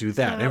 but I won't do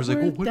that. And I was like,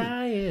 well, what?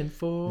 Dying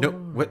for. No,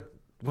 what?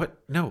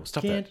 No,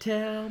 stop Can't that.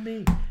 tell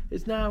me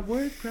it's not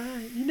worth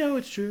crying. You know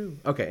it's true.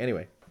 Okay,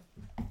 anyway.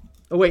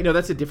 Oh, wait, no,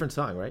 that's a different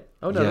song, right?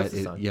 Oh, no, that's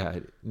the song. Yeah,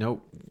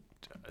 no.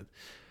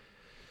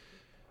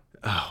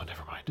 Oh,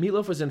 never mind.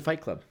 Meatloaf was in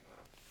Fight Club.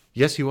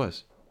 Yes, he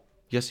was.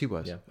 Yeah,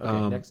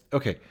 okay, next.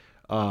 Okay.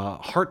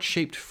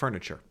 Heart-shaped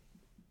furniture.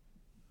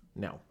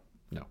 No.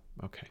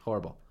 Okay.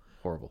 Horrible.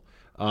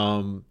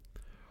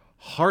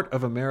 Heart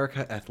of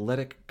America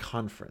Athletic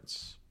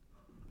Conference.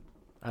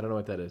 I don't know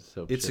what that is.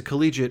 So it's a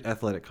collegiate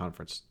athletic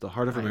conference. The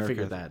Heart of America. I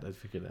figured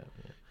that.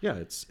 Yeah,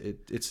 it's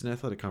an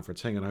athletic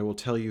conference. Hang on, I will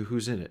tell you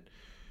who's in it.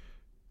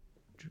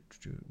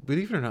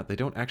 Believe it or not, they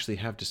don't actually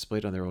have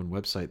displayed on their own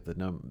website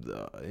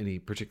any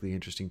particularly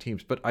interesting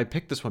teams. But I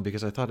picked this one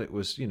because I thought it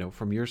was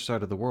from your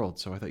side of the world,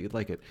 so I thought you'd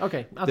like it.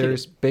 Okay,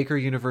 there's Baker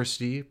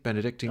University,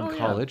 Benedictine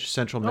College,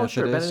 Central Methodist.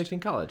 Sure,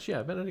 Benedictine College.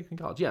 Yeah, Benedictine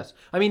College. Yes.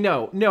 I mean,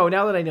 no. Now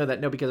that I know that,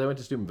 no, because I went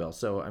to Steubenville.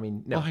 So I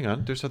mean, no. Well, hang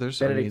on. There's others.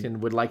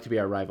 Benedictine would like to be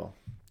our rival.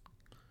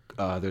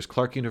 There's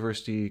Clark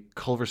University,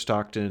 Culver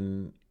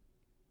Stockton,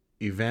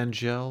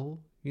 Evangel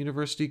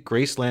University,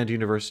 Graceland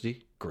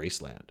University,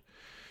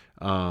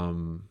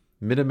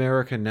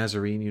 Mid-America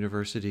Nazarene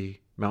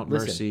University, Mount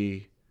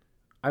Mercy.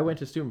 I went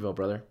to Steubenville,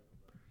 brother.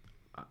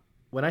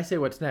 When I say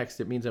what's next,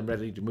 it means I'm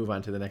ready to move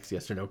on to the next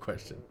yes or no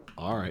question.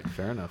 All right,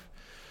 fair enough.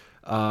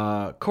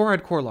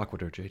 Corad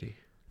Corlockwater, JD.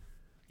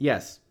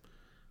 Yes.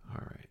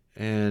 All right.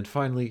 And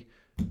finally,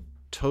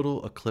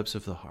 Total Eclipse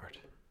of the Heart.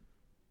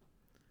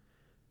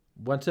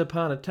 Once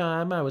upon a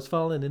time, I was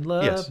falling in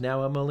love. Yes.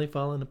 Now I'm only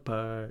falling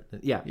apart.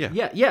 Yeah.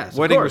 Yeah. Yes.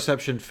 Wedding of course.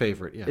 reception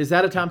favorite. Yeah. Is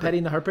that a Tom Petty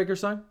and the Heartbreaker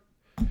song?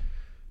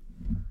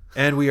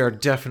 And we are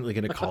definitely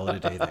going to call it a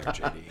day there,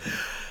 JD.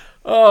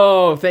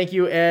 Oh, thank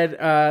you,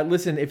 Ed.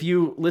 Listen,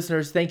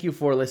 listeners, thank you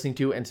for listening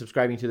to and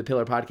subscribing to the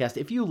Pillar Podcast.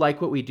 If you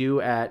like what we do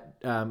at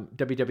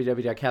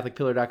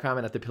www.catholicpillar.com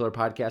and at the Pillar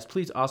Podcast,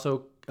 please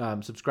also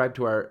subscribe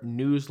to our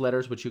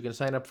newsletters, which you can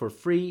sign up for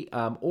free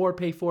or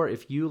pay for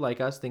if you,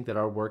 like us, think that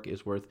our work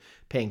is worth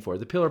paying for.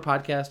 The Pillar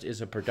Podcast is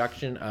a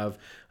production of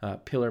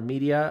Pillar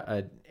Media,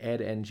 an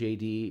Ed and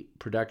JD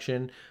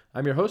production.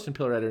 I'm your host and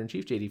Pillar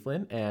Editor-in-Chief, JD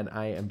Flynn, and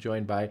I am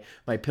joined by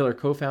my Pillar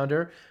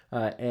co-founder,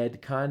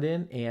 Ed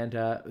Condon. And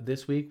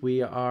this week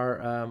we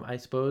are, I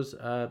suppose,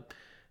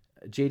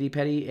 JD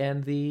Petty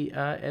and the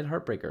Ed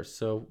Heartbreakers.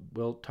 So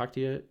we'll talk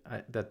to you.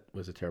 That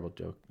was a terrible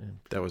joke.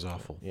 That was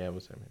awful. Yeah, it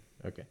was.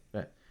 Okay.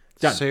 All right.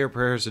 Done. Say your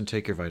prayers and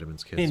take your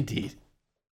vitamins, kids. Indeed.